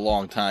 hours is a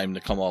long time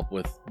to come up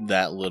with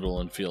that little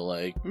and feel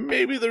like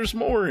maybe there's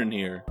more in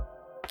here.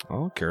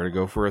 well, care to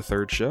go for a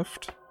third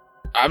shift?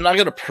 I'm not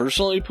going to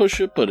personally push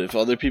it, but if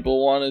other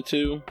people wanted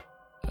to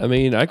I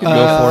mean, I could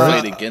go for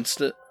fight it.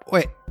 against it.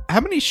 Wait,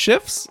 how many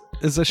shifts?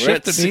 Is a We're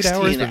shift at in 8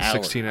 hours? 16 hours.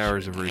 16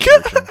 hours of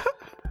researching.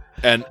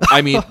 And,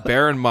 I mean,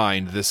 bear in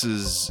mind, this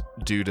is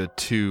due to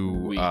 2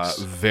 Weeks.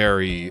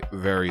 very,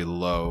 very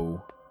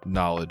low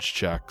knowledge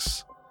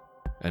checks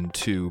and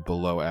 2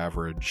 below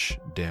average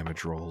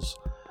damage rolls.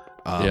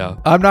 Yeah.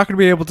 I'm not going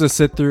to be able to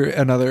sit through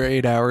another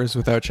 8 hours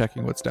without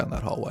checking what's down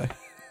that hallway.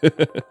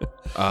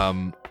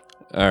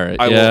 All right.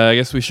 I I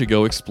guess we should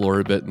go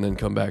explore a bit and then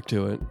come back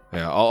to it.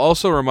 Yeah, I'll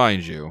also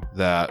remind you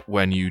that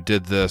when you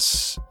did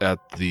this at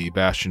the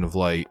Bastion of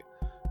Light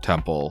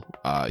temple,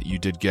 you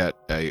did get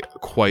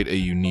quite a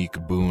unique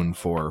boon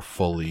for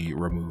fully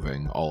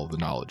removing all of the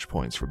knowledge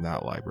points from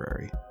that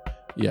library.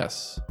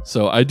 Yes.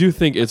 So I do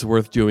think it's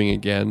worth doing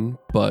again,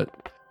 but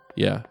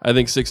yeah, I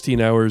think 16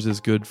 hours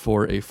is good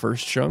for a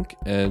first chunk,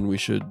 and we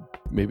should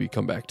maybe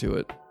come back to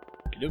it.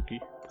 Okey-dokey.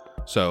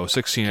 So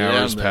 16 Get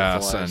hours down there,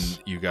 pass, fellas.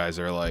 and you guys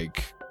are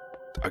like,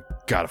 I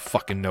gotta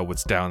fucking know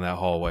what's down that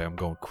hallway. I'm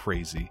going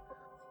crazy.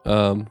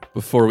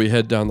 Before we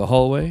head down the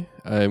hallway,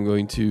 I am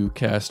going to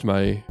cast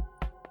my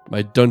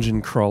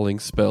dungeon crawling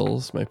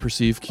spells, my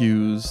perceive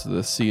cues,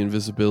 the see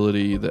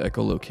invisibility, the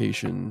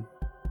echolocation.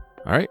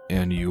 All right,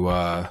 and you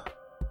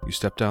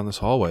step down this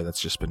hallway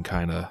that's just been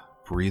kind of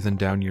breathing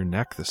down your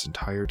neck this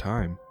entire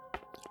time.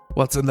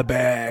 What's in the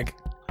bag?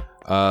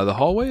 The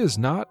hallway is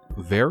not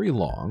very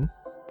long.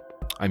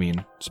 I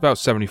mean, it's about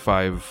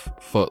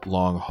 75-foot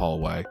long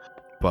hallway,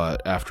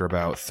 but after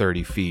about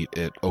 30 feet,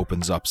 it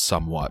opens up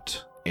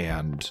somewhat.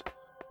 And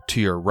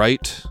to your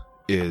right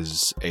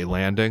is a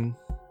landing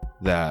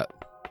that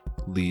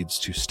leads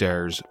to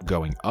stairs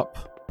going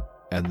up.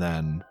 And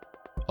then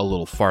a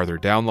little farther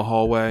down the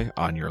hallway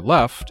on your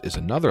left is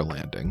another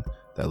landing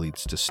that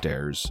leads to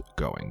stairs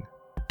going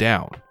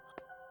down.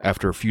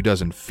 After a few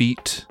dozen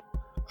feet,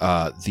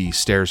 the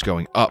stairs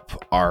going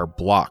up are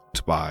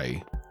blocked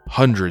by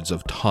hundreds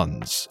of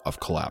tons of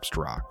collapsed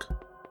rock.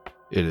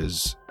 It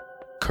is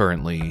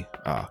currently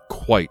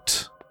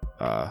quite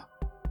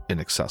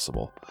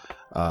inaccessible.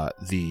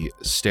 The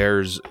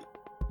stairs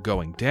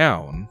going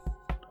down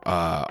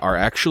are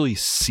actually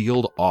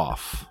sealed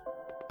off.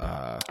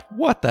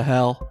 What the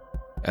hell?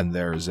 And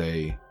there's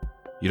you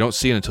don't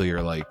see it until you're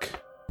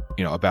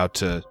about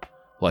to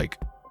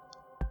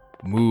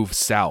move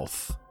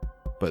south,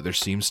 but there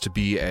seems to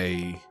be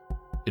a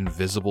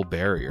invisible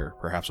barrier,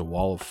 perhaps a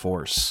wall of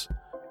force,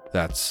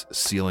 that's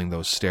sealing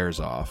those stairs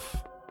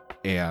off.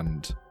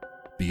 And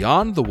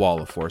beyond the wall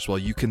of force, while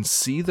you can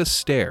see the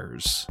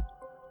stairs,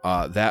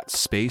 that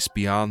space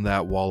beyond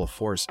that wall of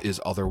force is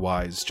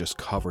otherwise just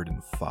covered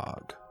in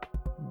fog.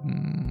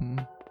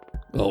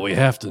 Well, we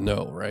have to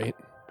know, right?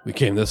 We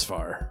came this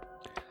far.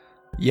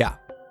 Yeah.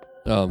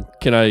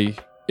 Can I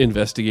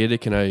investigate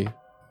it? Can I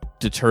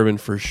determine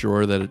for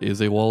sure that it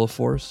is a wall of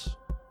force?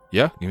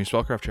 Yeah, give me a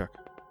spellcraft check.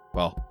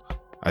 Well,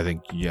 I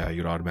think,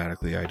 you'd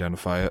automatically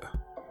identify it.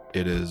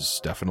 It is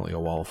definitely a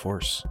wall of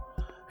force.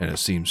 And it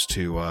seems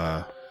to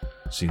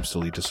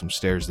lead to some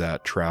stairs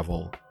that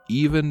travel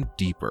even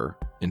deeper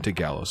into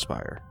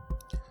Gallowspire.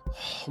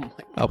 Oh, my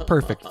Oh,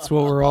 perfect. That's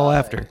what we're all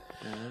after.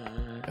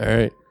 All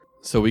right.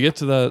 So we get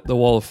to the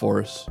wall of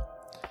force,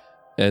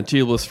 and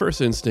Teal'c's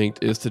first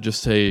instinct is to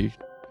just say,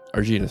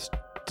 Arginus,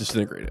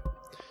 disintegrate it.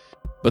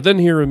 But then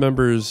he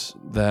remembers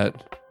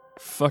that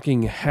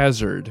fucking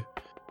hazard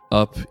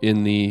up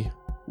in the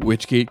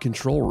Witchgate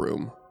control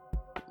room.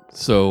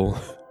 So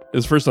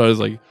his first thought is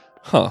like,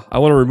 I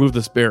want to remove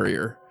this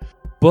barrier.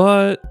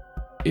 But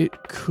it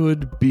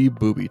could be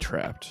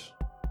booby-trapped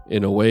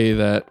in a way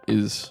that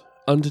is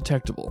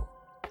undetectable.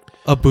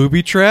 A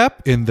booby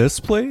trap in this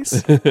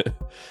place?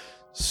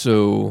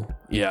 So,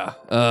 yeah.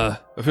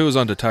 If it was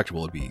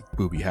undetectable, it'd be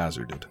booby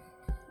hazarded,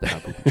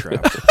 not booby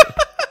trapped.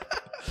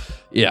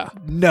 Yeah.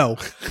 No.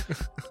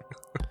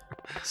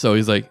 So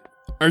he's like,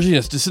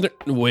 Arginus,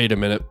 wait a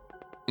minute.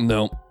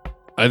 No.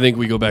 I think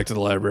we go back to the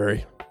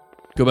library.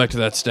 Go back to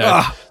that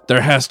stack.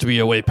 There has to be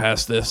a way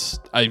past this.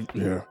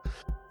 There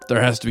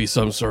has to be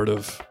some sort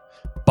of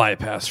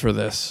bypass for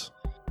this.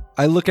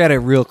 I look at it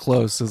real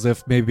close as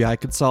if maybe I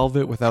could solve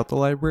it without the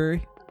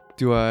library.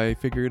 Do I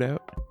figure it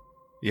out?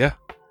 Yeah.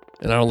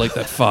 And I don't like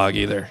that fog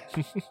either.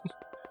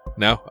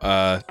 No,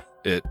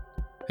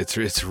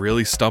 it's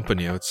really stumping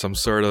you. It's some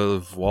sort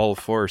of wall of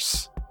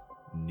force.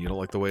 You don't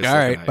like the way it's All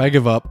looking right, at I you.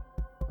 give up.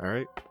 All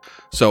right.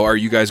 So are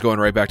you guys going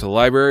right back to the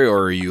library,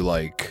 or are you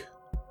like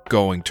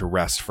going to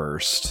rest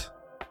first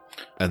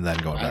and then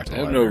going back to I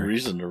the have library? no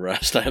reason to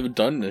rest. I haven't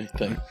done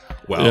anything.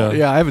 Well,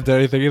 Yeah, I haven't done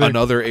anything either.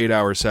 another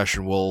 8-hour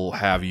session will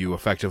have you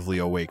effectively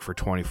awake for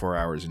 24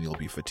 hours, and you'll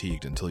be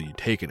fatigued until you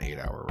take an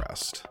 8-hour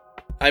rest.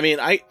 I mean,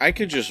 I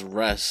could just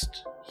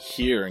rest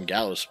here in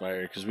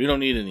Gallowspire because we don't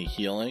need any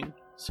healing.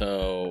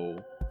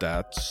 So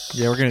That's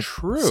Yeah, we're gonna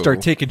true.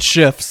 start taking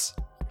shifts.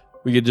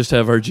 We could just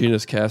have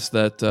Arginus cast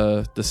that,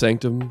 the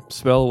Sanctum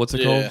spell. What's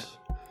it Yeah.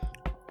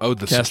 Oh,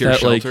 the Cast secure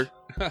that, like, shelter.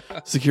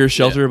 Secure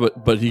shelter,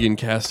 but he can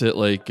cast it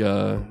like,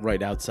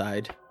 Right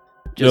outside.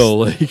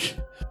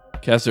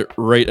 cast it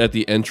right at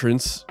the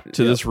entrance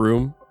to this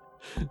room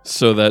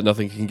so that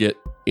nothing can get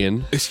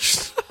in. It's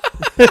just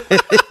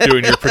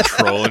doing your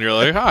patrol, and you're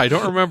like, I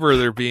don't remember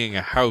there being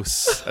a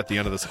house at the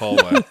end of this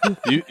hallway.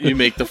 you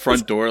make the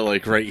front door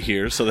like right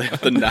here, so they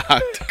have to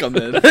knock to come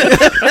in.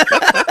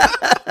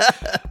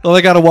 Well,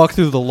 I gotta walk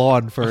through the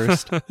lawn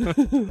first.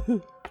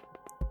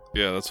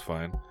 Yeah, that's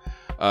fine.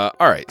 All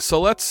right,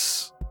 so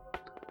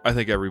I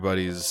think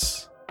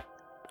everybody's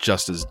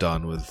just as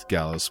done with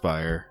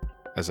Gallowspire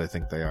as I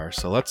think they are.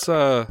 So let's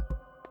I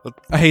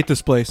hate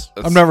this place.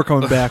 I'm never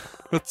coming back.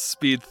 let's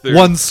speed through.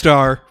 1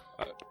 star.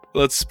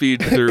 Let's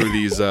speed through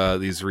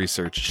these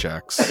research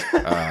checks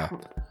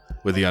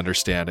with the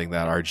understanding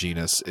that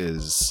Arginus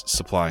is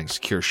supplying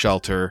secure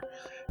shelter,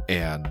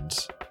 and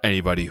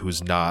anybody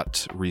who's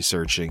not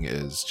researching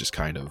is just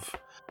kind of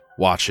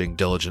watching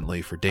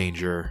diligently for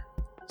danger.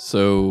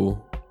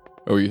 So,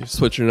 are we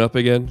switching it up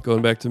again?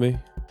 Going back to me?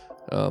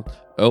 And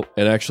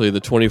actually the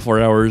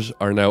 24 hours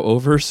are now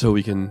over, so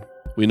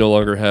we no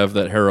longer have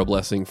that hero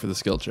blessing for the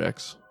skill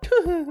checks.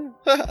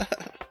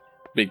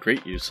 Made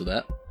great use of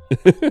that.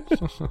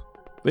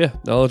 But yeah,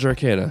 Knowledge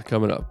Arcana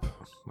coming up.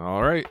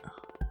 All right.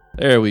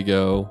 There we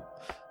go.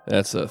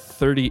 That's a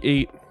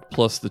 38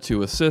 plus the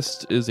 2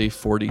 assists is a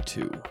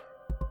 42.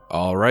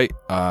 All right.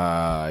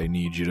 I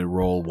need you to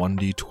roll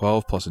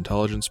 1d12 plus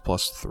intelligence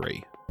plus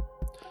 3.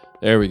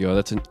 There we go.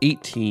 That's an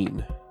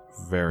 18.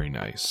 Very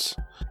nice.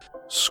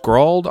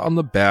 Scrawled on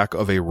the back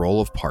of a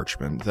roll of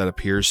parchment that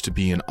appears to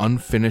be an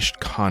unfinished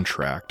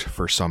contract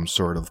for some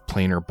sort of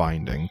planar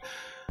binding,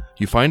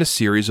 you find a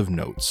series of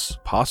notes,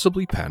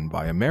 possibly penned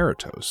by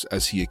Emeritus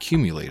as he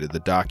accumulated the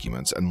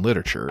documents and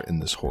literature in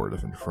this hoard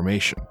of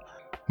information.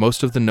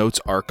 Most of the notes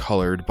are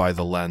colored by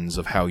the lens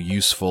of how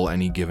useful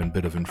any given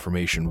bit of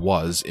information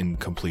was in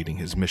completing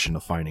his mission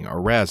of finding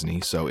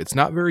Arasni, so it's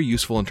not very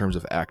useful in terms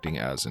of acting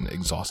as an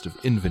exhaustive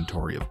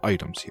inventory of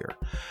items here.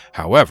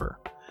 However,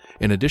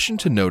 in addition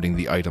to noting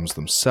the items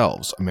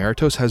themselves,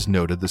 Emeritus has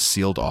noted the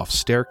sealed-off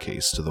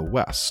staircase to the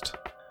west.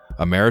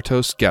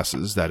 Emeritus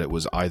guesses that it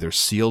was either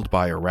sealed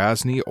by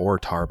Arasni or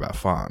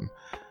Tar-Baphon.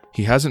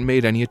 He hasn't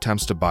made any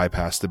attempts to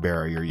bypass the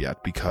barrier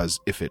yet because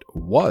if it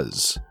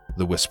was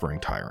the Whispering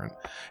Tyrant,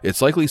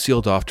 it's likely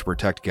sealed off to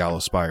protect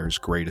Gallowspire's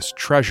greatest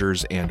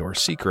treasures and or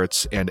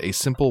secrets, and a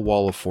simple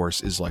wall of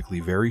force is likely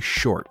very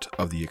short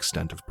of the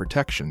extent of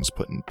protections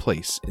put in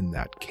place in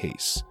that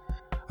case.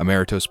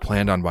 Emeritus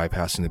planned on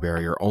bypassing the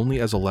barrier only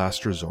as a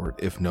last resort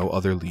if no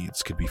other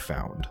leads could be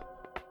found.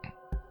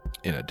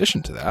 In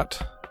addition to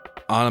that,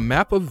 on a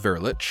map of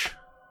Verlich,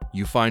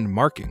 you find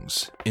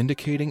markings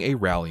indicating a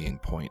rallying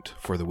point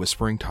for the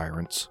Whispering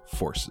Tyrant's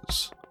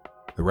forces.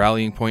 The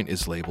rallying point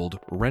is labeled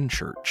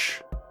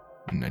Renchurch,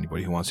 and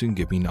anybody who wants to can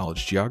give me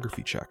knowledge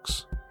geography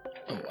checks.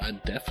 Oh, I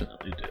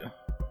definitely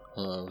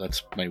do.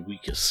 That's my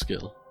weakest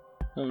skill.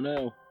 Oh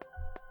no.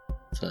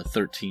 It's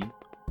 13.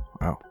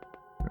 Wow.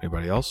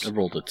 Anybody else? I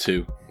rolled a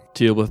 2.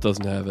 Teal'c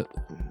doesn't have it.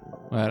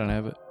 I don't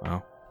have it.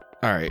 Wow.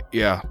 Alright,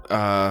 yeah.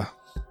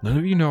 None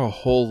of you know a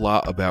whole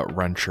lot about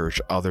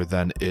Renchurch other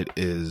than it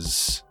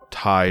is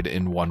tied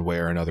in one way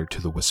or another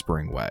to the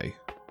Whispering Way.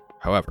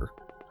 However,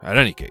 in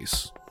any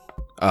case,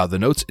 The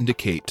notes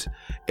indicate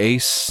a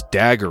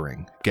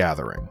staggering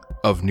gathering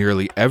of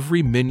nearly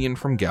every minion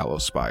from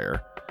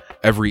Gallowspire,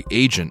 every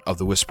agent of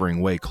the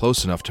Whispering Way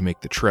close enough to make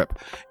the trip,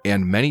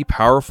 and many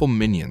powerful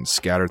minions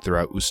scattered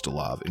throughout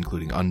Ustalav,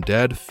 including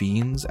undead,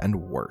 fiends, and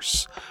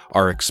worse,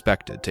 are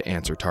expected to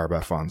answer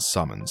Tar-Baphon's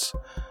summons.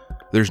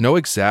 There's no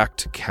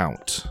exact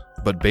count,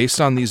 but based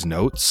on these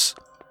notes,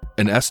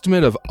 an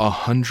estimate of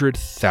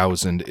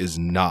 100,000 is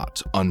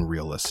not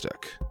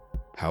unrealistic.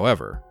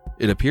 However,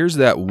 it appears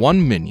that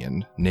one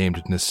minion,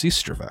 named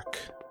Nesistravek,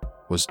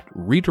 was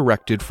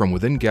redirected from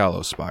within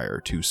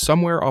Gallowspire to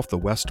somewhere off the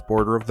west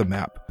border of the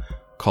map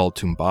called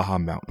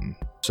Tumbaha Mountain.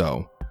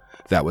 So,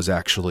 that was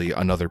actually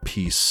another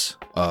piece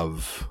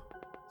of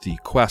the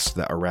quest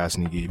that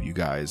Erasni gave you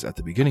guys at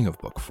the beginning of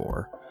Book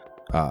 4.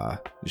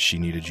 She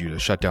needed you to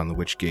shut down the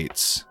Witch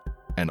Gates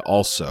and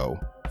also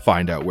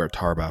find out where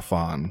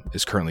Tar-Baphon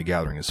is currently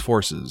gathering his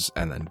forces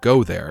and then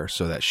go there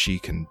so that she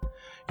can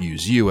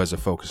use you as a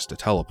focus to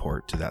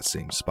teleport to that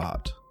same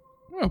spot.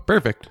 Oh,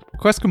 perfect.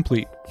 Quest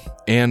complete.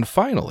 And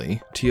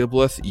finally,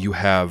 Teoblith, you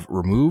have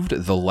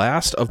removed the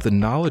last of the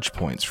knowledge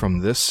points from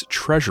this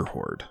treasure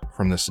hoard,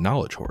 from this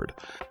knowledge hoard.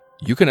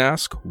 You can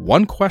ask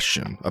one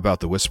question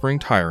about the Whispering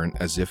Tyrant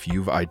as if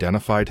you've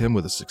identified him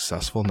with a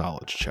successful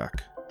knowledge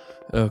check.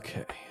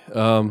 Okay.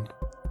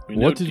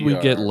 What did we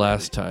get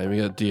last time? We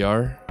got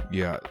DR?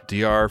 Yeah,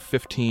 DR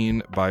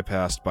 15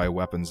 bypassed by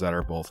weapons that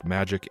are both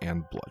magic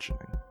and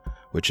bludgeoning,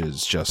 which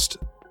is just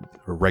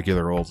a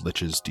regular old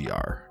Lich's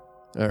DR.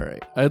 All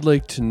right. I'd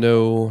like to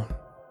know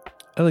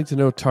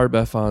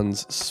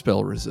Tar-Baphon's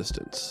spell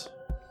resistance.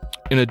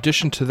 In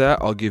addition to that,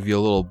 I'll give you a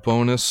little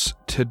bonus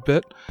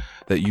tidbit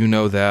that you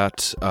know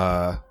that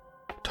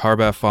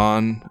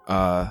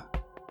Tar-Baphon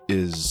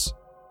is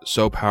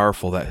so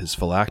powerful that his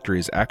phylactery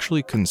is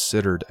actually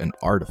considered an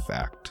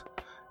artifact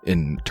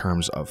in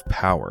terms of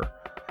power.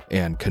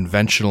 And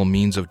conventional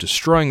means of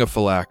destroying a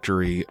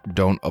phylactery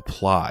don't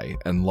apply.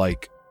 And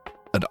like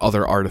an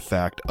other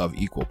artifact of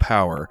equal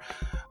power,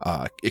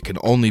 it can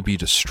only be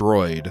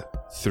destroyed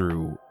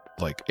through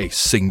like a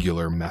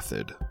singular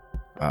method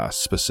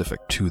specific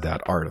to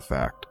that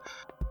artifact.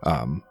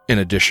 In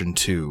addition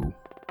to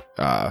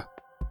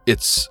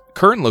its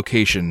current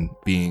location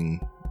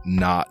being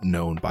not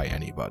known by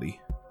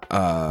anybody.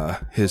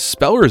 His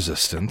spell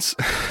resistance.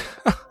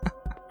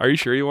 Are you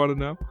sure you want to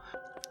know?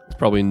 It's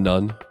probably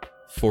none.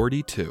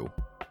 42.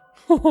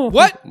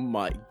 What?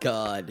 My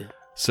God.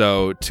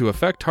 So, to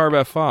affect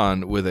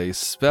Tar-Baphon with a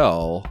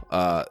spell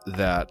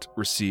that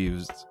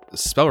receives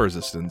spell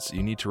resistance,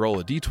 you need to roll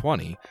a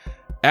d20,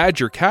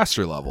 add your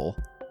caster level,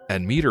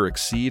 and meet or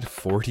exceed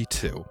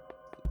 42.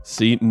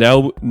 See,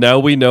 now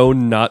we know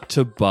not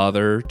to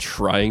bother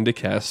trying to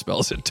cast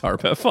spells at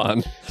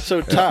Tar-Baphon.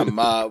 So, Tom,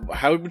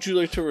 how would you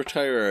like to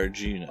retire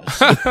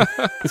Arginus?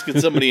 Let's get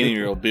somebody in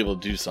here who'll be able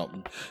to do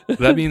something.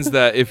 That means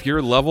that if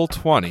you're level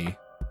 20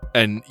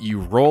 and you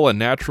roll a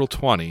natural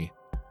 20,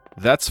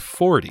 that's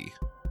 40.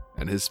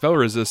 And his spell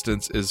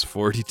resistance is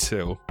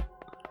 42.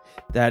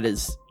 That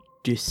is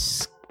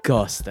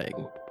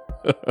disgusting.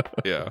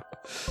 Yeah.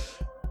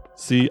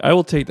 See, I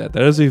will take that.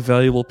 That is a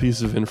valuable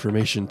piece of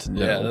information to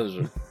know. Yeah, that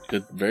was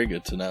good, very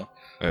good to know.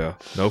 Yeah.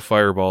 No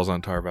fireballs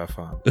on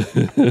Tar-Baphon.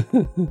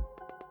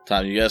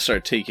 Tom, you gotta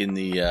start taking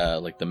the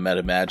like the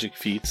meta magic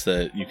feats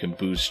that you can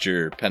boost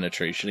your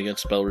penetration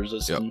against spell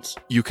resistance.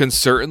 Yep. You can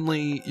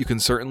certainly,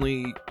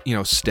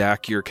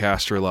 stack your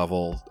caster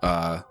level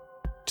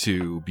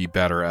to be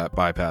better at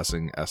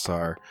bypassing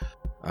SR.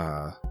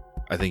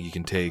 I think you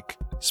can take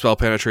spell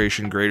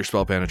penetration, greater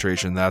spell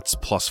penetration. That's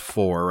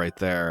 +4 right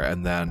there,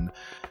 and then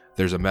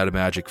there's a meta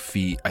magic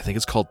feat. I think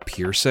it's called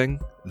piercing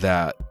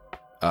that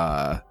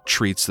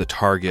treats the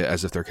target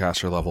as if their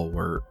caster level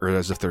or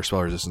as if their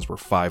spell resistance were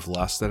 5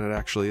 less than it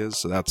actually is.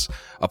 So that's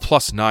a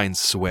 +9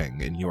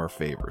 swing in your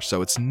favor.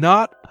 So it's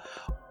not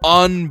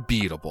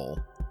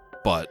unbeatable,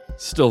 but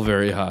still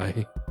very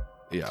high.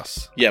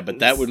 Yes. Yeah, but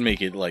that would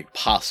make it like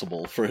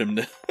possible for him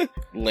to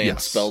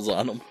land spells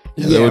on him.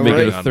 Yeah, that would make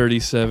it a right.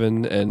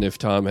 37, and if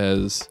Tom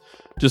has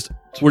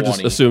we're just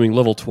 20. assuming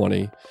level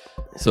 20,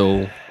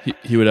 so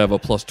he would have a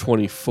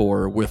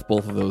 +24 with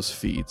both of those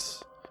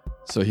feats.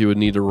 So he would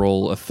need to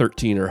roll a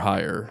 13 or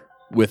higher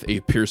with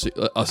a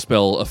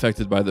spell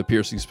affected by the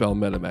piercing spell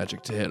meta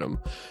magic to hit him,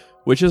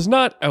 which is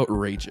not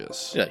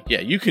outrageous.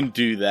 Yeah, you can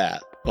do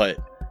that, but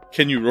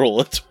can you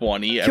roll a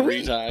 20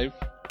 every time?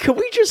 Can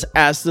we just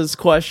ask this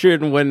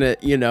question when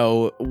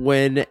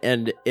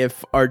and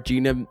if our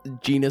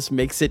genus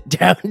makes it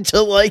down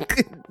to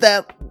like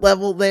that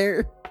level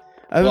there?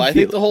 I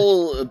think the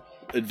whole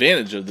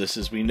advantage of this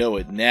is we know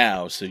it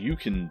now, so you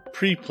can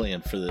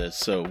pre-plan for this.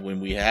 So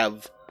when we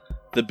have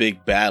the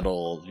big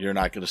battle, you're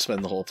not going to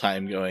spend the whole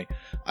time going,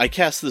 I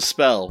cast the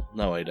spell.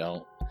 No, I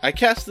don't. I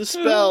cast the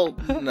spell.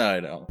 No, I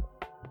don't.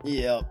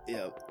 Yeah.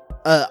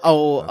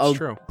 That's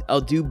true.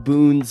 I'll do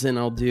boons and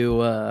I'll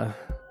do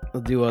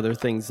other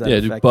things that do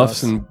affect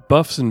buffs us.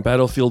 buffs and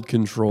battlefield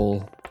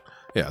control.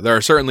 Yeah, there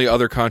are certainly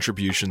other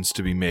contributions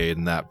to be made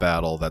in that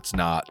battle that's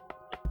not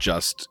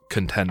just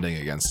contending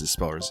against his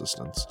spell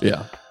resistance.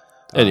 Yeah.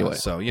 Anyway.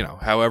 So,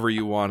 however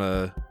you want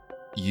to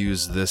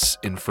use this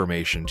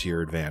information to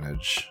your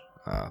advantage,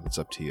 that's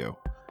up to you.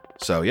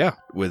 So, yeah,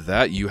 with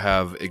that, you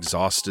have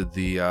exhausted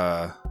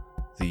the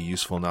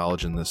useful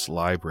knowledge in this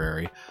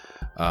library.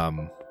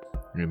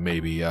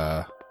 Maybe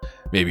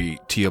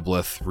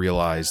Teoblith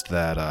realized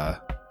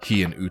that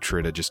he and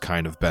Uhtred had just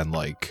kind of been,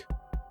 like,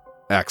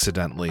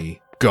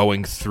 accidentally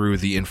going through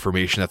the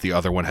information that the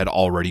other one had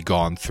already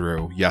gone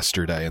through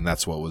yesterday, and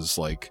that's what was,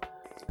 like...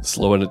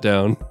 slowing it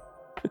down.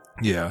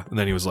 Yeah, and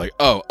then he was like,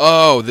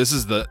 oh, this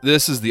is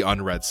the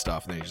unread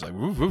stuff. And then he's like,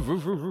 woof, woof,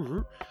 woof, woof, woof,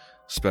 woof.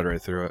 Sped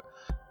right through it.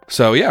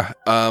 So yeah,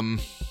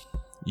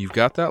 you've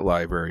got that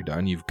library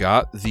done. You've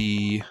got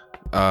the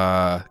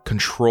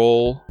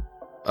control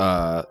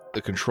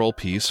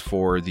piece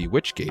for the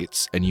witch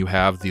gates, and you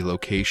have the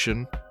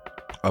location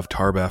of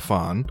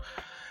Tar-Baphon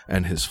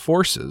and his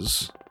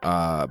forces.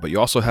 But you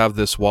also have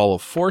this wall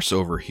of force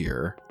over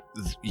here.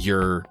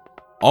 You're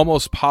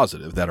almost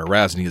positive that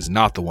Erasni is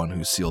not the one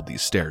who sealed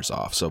these stairs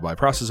off. So by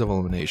process of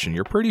elimination,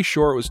 you're pretty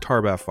sure it was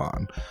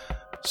Tar-Baphon.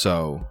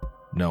 So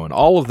knowing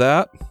all of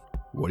that,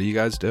 what do you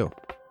guys do?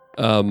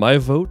 My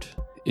vote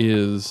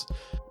is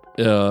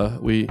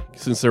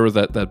since there was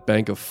that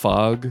bank of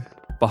fog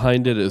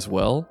behind it as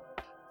well,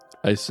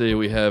 I say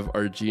we have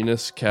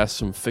Arginus cast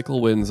some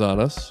fickle winds on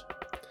us.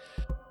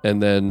 And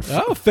then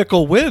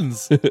fickle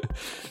winds.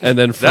 And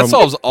then that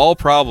solves all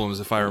problems,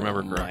 if I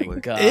remember correctly. My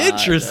God.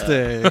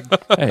 Interesting.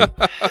 Hey,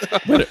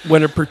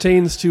 when it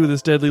pertains to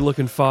this deadly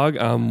looking fog,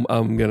 I'm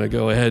gonna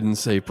go ahead and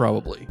say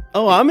probably.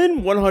 Oh, I'm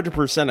in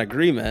 100%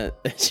 agreement.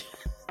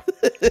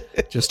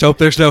 Just hope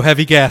there's no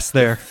heavy gas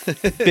there.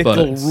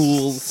 Fickle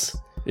rules.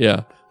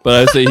 Yeah,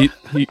 but I say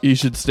he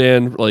should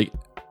stand like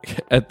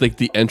at like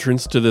the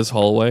entrance to this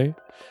hallway.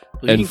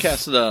 Well, you can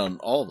cast it on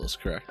all of us,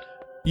 correct?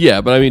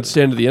 Yeah, but I mean,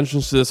 stand at the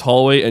entrance to this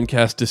hallway and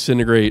cast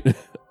Disintegrate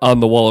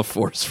on the wall of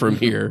force from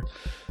here,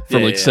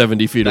 from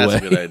 70 feet away.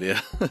 That's a good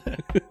idea.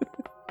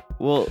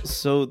 Well,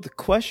 so the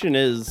question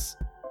is,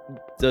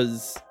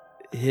 does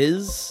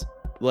his,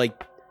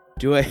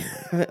 do I,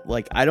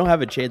 I don't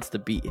have a chance to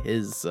beat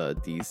his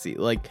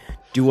DC.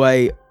 Do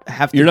I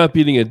have to... You're not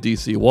beating a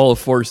DC. Wall of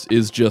Force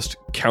is just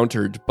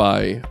countered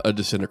by a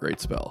Disintegrate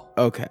spell.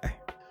 Okay.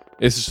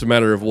 It's just a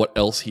matter of what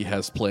else he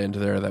has planned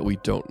there that we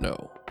don't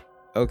know.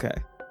 Okay.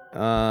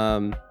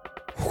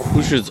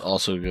 Uhtred's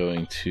also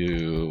going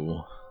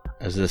to,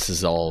 as this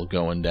is all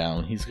going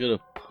down, he's going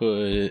to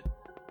put,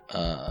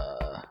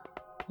 how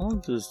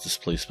long does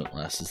displacement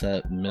last? Is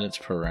that minutes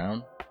per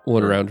round?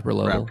 One round per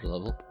level. Round per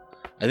level.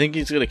 I think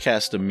he's going to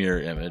cast a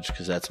mirror image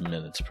because that's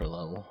minutes per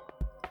level.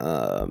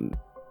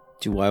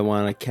 Do I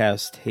want to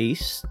cast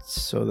haste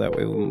so that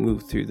way we'll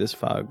move through this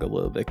fog a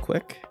little bit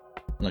quick?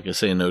 I'm not going to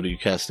say no to you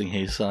casting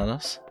haste on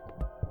us.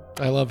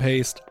 I love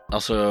haste.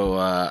 Also,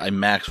 I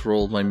max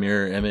rolled my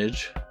mirror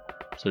image,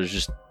 so there's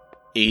just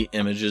 8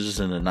 images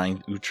and a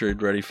 9th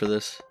Uhtred ready for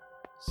this.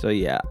 So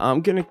yeah,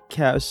 I'm gonna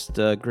cast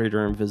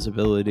Greater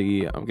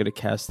Invisibility, I'm gonna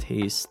cast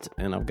Haste,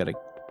 and I'm gonna...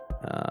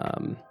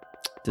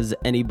 does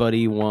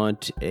anybody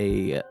want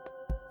a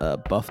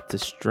buff to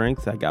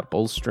Strength? I got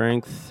Bull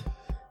Strength.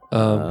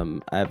 I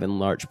have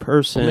Enlarge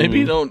Person. Well, maybe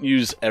you don't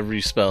use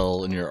every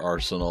spell in your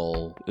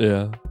arsenal.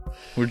 Yeah.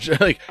 We're just,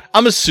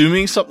 I'm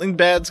assuming something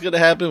bad's gonna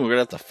happen. We're gonna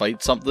have to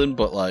fight something,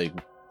 but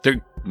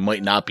there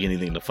might not be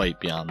anything to fight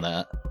beyond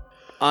that.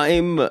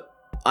 I'm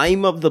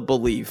of the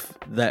belief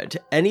that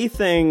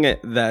anything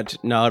that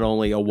not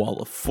only a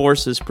wall of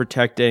force is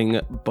protecting,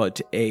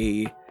 but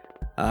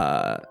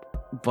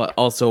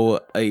also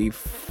a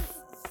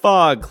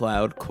fog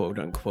cloud, quote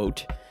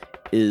unquote,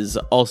 is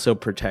also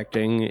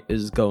protecting,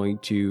 is going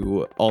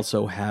to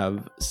also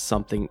have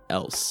something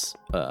else.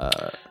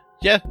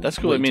 Yeah, that's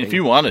cool. waiting. I mean, if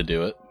you want to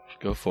do it,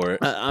 go for it.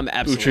 I'm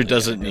absolutely. Uhtred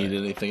doesn't need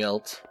anything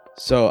else.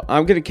 So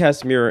I'm gonna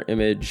cast Mirror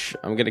Image.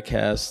 I'm gonna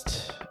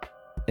cast.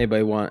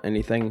 Anybody want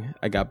anything?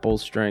 I got Bull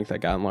Strength. I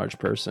got Enlarge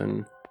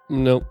Person.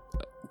 Nope.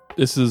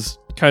 This is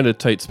kind of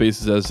tight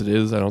spaces as it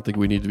is. I don't think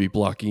we need to be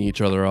blocking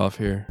each other off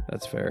here.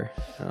 That's fair.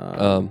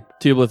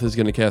 Teoblith is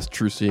going to cast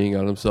True Seeing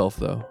on himself,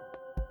 though.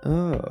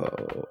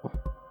 Oh,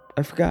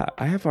 I forgot.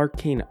 I have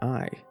Arcane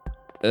Eye.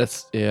 But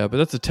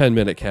that's a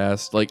 10-minute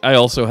cast. I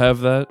also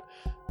have that,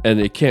 and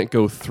it can't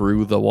go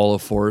through the wall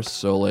of force.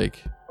 So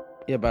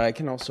yeah, but I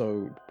can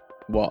also.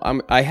 Well,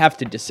 I have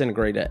to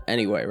disintegrate it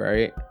anyway,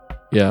 right?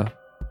 Yeah.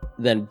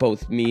 Then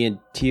both me and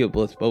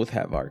Teoblith both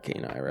have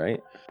Arcane Eye,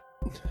 right?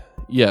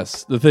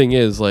 Yes. The thing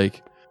is, I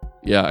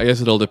guess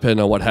it'll depend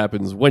on what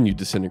happens when you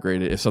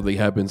disintegrate it. If something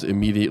happens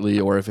immediately,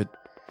 or if it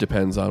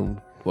depends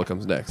on what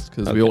comes next,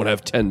 because we won't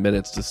have 10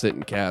 minutes to sit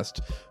and cast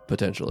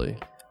potentially.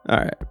 All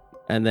right.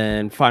 And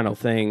then final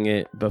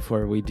thing,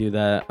 before we do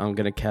that, I'm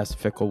going to cast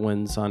Fickle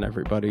Winds on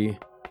everybody.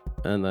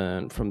 And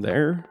then from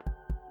there,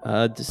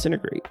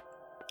 disintegrate.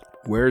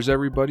 Where's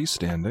everybody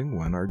standing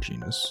when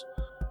Arginus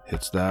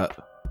hits that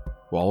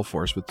wall of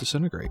force with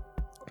disintegrate?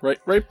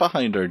 Right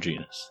behind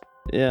Arginus.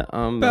 Yeah,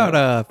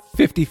 about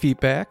 50 feet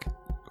back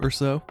or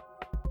so.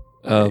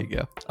 There you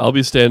go. I'll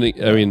be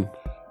standing. I mean,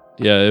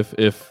 yeah.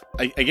 If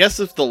I guess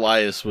if the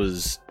Lias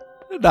was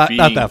Not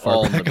being that far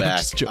all in back, the I'm back,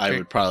 just joking. I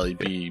would probably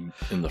be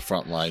in the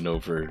front line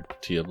over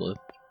Teoblith.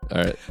 All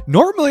right.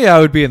 Normally I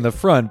would be in the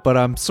front, but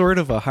I'm sort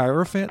of a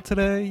Hierophant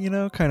today,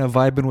 kind of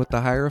vibing with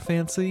the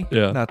Hierophancy.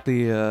 Yeah. Not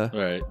the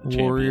Right.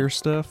 warrior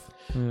stuff.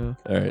 Yeah.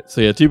 All right.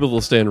 So yeah, Teoblith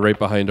will stand right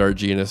behind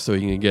Arginus so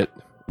he can get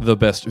the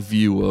best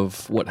view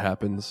of what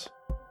happens.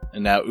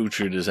 And now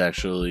Uhtred is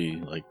actually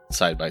like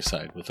side by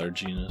side with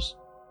Arginus.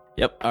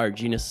 Yep,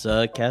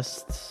 Arginus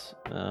casts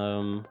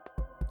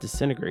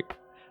Disintegrate.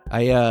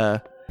 I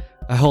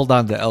hold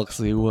on to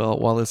Elxie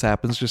while this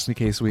happens, just in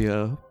case we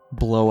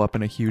blow up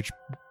in a huge,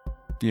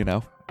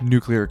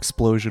 nuclear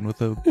explosion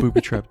with a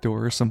booby trap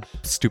door or some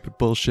stupid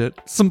bullshit.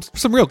 Some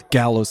real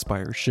gallows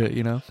spire shit,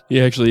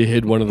 He actually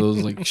hid one of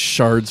those like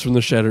shards from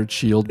the Shattered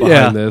Shield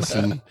behind this,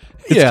 and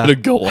it's gonna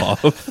go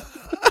off.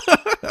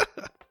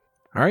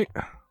 All right.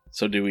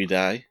 So do we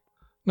die?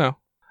 No.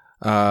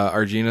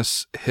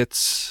 Arginus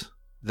hits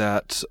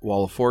that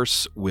wall of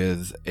force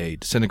with a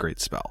disintegrate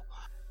spell.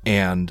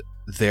 And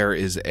there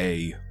is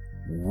a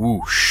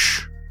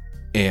whoosh.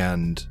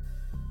 And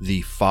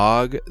the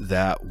fog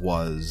that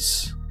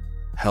was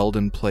held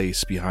in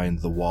place behind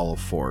the wall of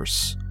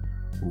force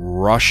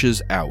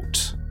rushes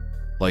out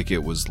like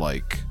it was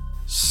like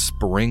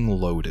spring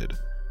loaded.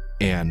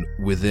 And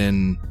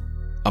within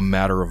a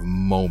matter of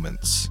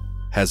moments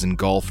has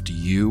engulfed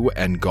you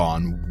and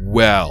gone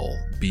well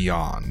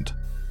beyond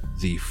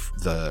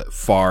the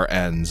far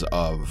ends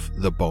of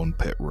the bone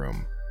pit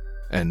room,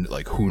 and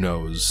like who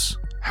knows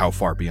how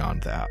far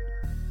beyond that.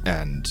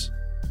 And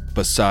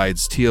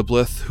besides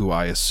Teoblith, who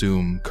I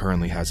assume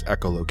currently has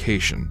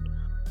echolocation,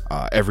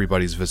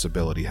 everybody's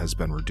visibility has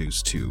been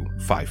reduced to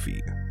 5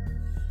 feet.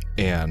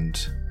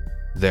 And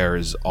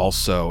there's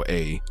also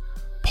a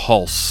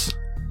pulse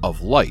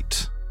of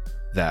light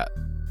that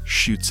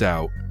shoots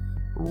out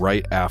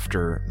right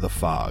after the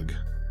fog,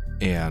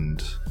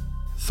 and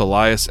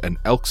Thalias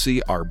and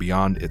Elxie are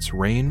beyond its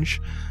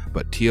range,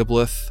 but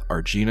Teoblith,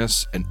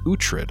 Arginus, and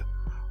Uhtred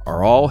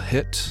are all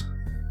hit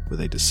with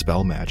a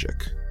Dispel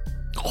magic.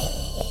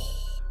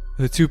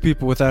 The two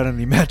people without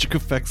any magic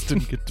effects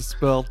didn't get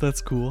dispelled.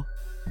 That's cool.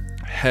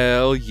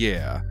 Hell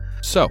yeah.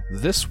 So,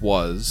 this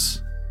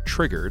was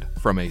triggered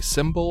from a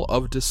symbol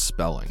of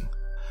dispelling.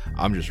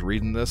 I'm just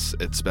reading this.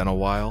 It's been a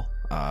while.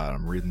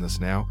 I'm reading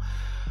this now.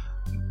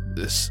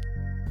 This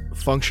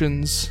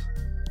functions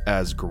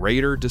as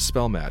greater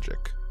dispel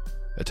magic.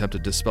 Attempt a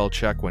dispel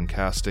check when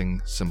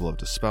casting symbol of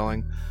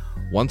dispelling.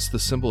 Once the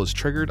symbol is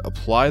triggered,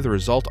 apply the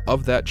result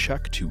of that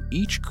check to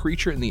each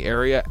creature in the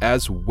area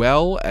as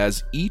well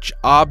as each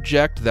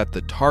object that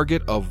the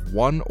target of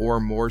one or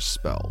more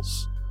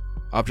spells.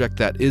 Object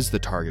that is the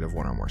target of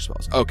one or more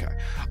spells. Okay.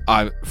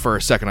 For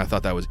a second I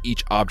thought that was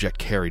each object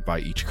carried by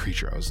each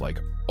creature. I was like,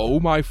 oh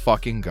my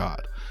fucking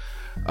god.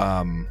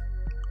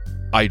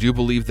 I do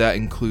believe that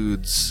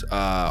includes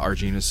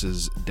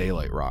Arginus's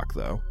Daylight Rock,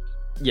 though.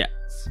 Yes.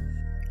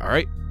 All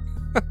right.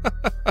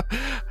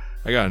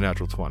 I got a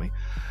natural 20.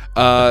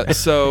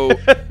 So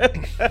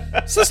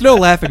This is no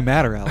laughing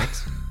matter,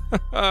 Alex.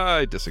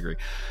 I disagree.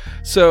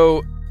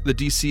 So the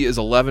DC is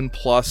 11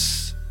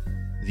 plus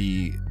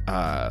the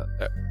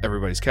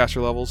everybody's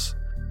caster levels.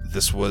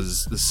 The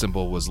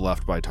symbol was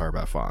left by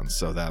Tarbat Fons,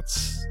 so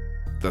that's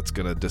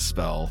gonna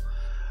dispel.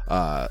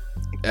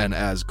 And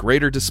as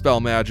greater dispel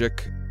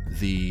magic,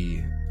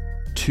 the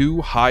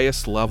 2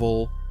 highest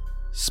level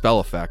spell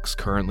effects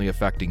currently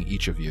affecting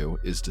each of you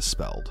is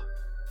dispelled.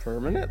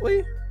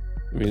 Permanently?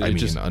 I mean,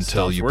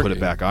 Until you put it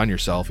back on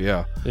yourself,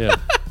 yeah. Yeah.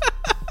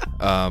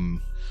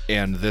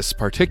 And this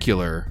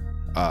particular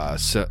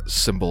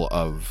symbol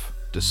of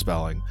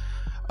dispelling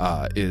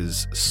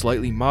is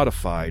slightly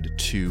modified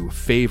to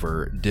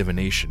favor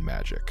divination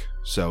magic.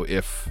 So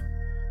if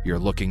you're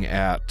looking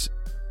at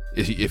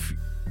if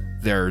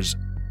there's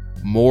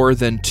more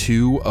than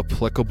 2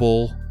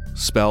 applicable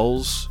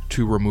spells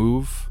to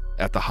remove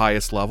at the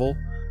highest level,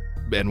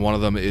 and one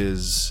of them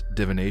is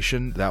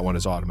divination, that one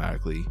is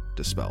automatically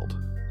dispelled.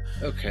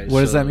 Okay.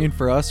 What does that mean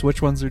for us?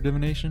 Which ones are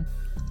divination?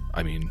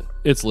 I mean,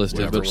 It's listed,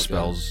 whatever but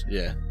spells.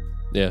 Yeah.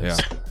 yeah.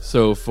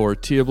 So for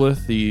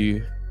Teoblith,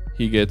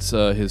 he gets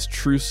his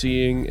True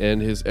Seeing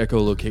and his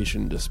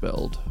Echolocation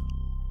dispelled.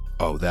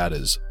 Oh, that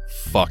is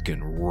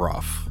fucking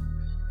rough.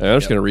 And I'm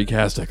just gonna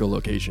recast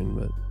Echolocation,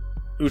 but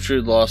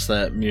Uhtred lost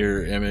that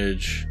mirror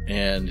image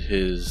and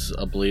his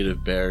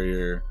ablative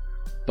barrier,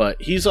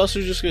 but he's also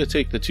just going to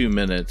take the 2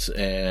 minutes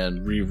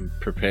and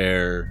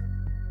re-prepare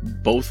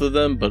both of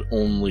them, but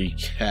only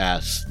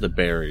cast the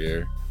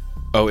barrier.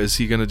 Oh, is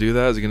he going to do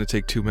that? Is he going to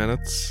take 2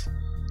 minutes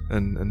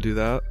and do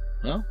that?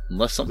 Well,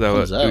 unless Is something that what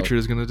comes out. Uhtred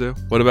is going to do?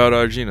 What about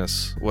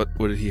Arginus? What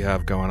did he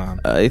have going on?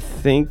 I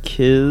think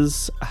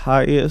his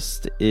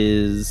highest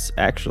is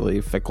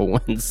actually Fickle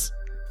Winds.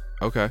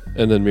 Okay.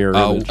 and then Mirror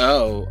Image.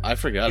 Oh, I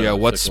forgot. Yeah, about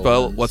what Fickle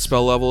spell Winds. what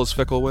spell level is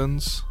Fickle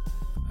Winds?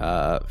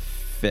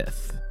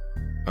 5th.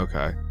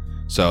 Okay.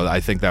 So I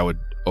think that would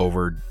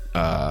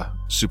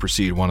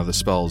supersede one of the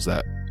spells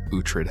that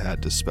Uhtred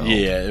had dispelled.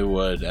 Yeah, it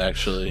would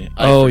actually.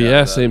 I Oh forgot yeah,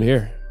 about same it.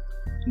 here.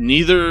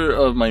 Neither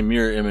of my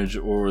mirror image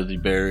or the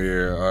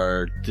barrier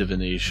are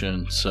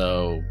divination,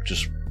 so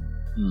just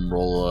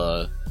roll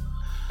a...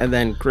 And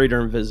then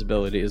greater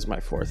invisibility is my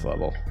 4th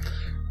level.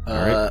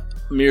 Alright.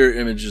 Mirror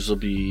images will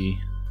be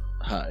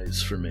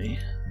highs for me.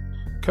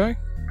 Okay.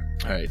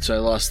 Alright, so I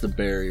lost the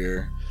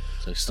barrier.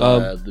 So I still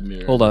have the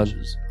mirror Hold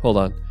images.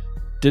 on.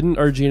 Didn't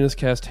Arginus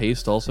cast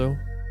haste also?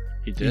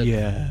 He did.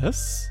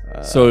 Yes.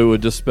 So it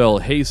would dispel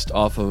haste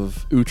off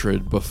of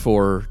Uhtred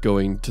before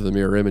going to the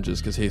mirror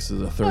images, because haste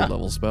is a 3rd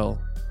level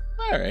spell.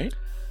 Alright.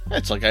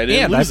 It's like I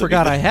didn't And I lose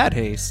forgot I anything. had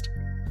haste.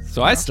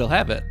 So I still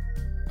have it.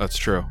 That's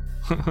true.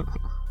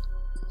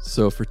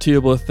 So for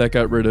Teoblith, that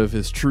got rid of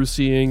his true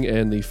seeing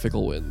and the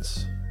fickle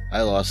winds.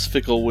 I lost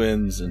fickle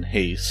winds and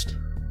haste.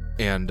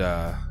 And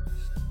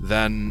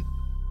then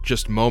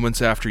just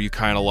moments after you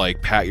kind of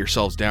like pat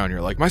yourselves down, you're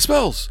like, my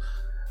spells!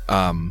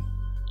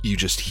 You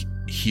just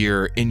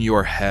hear in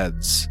your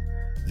heads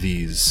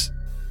these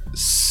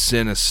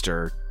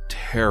sinister,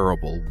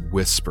 terrible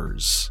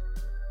whispers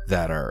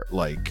that are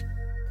like,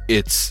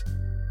 it's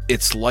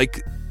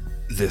like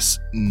this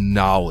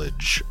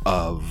knowledge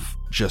of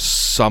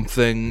just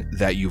something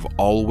that you've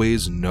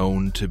always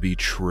known to be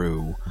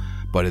true,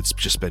 but it's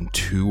just been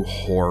too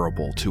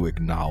horrible to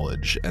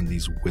acknowledge, and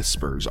these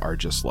whispers are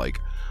just like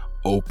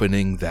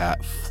opening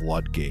that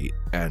floodgate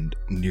and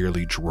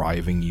nearly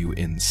driving you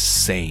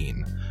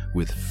insane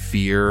with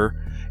fear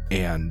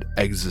and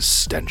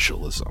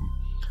existentialism.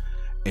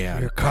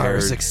 And Your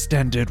car's paired-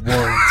 extended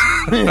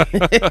warranty.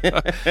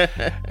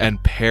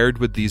 and paired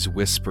with these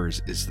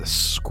whispers is the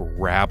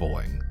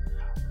scrabbling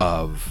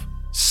of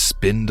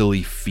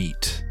spindly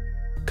feet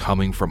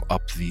coming from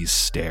up these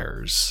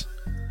stairs.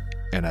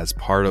 And as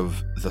part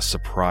of the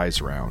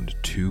surprise round,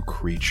 2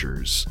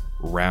 creatures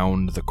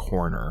round the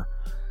corner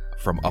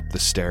from up the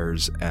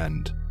stairs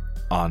and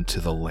onto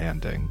the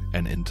landing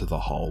and into the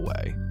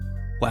hallway.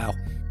 Wow.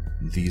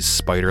 These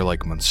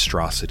spider-like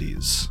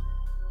monstrosities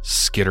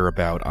skitter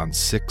about on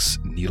 6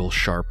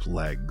 needle-sharp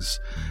legs.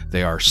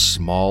 They are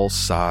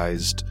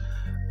small-sized,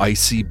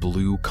 icy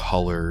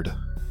blue-colored,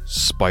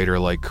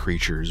 spider-like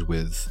creatures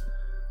with,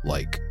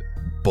 like,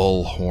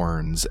 bull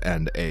horns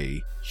and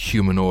a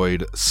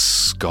humanoid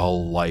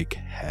skull-like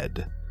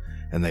head.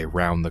 And they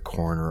round the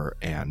corner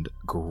and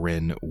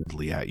grin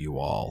wildly at you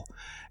all.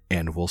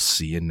 And we'll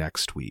see you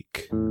next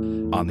week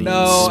on the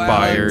No,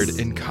 Inspired Alex.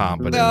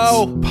 Incompetence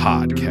No.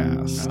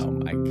 podcast. Oh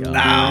my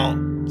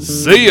god.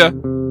 See ya!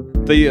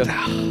 The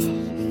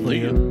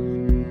Leave.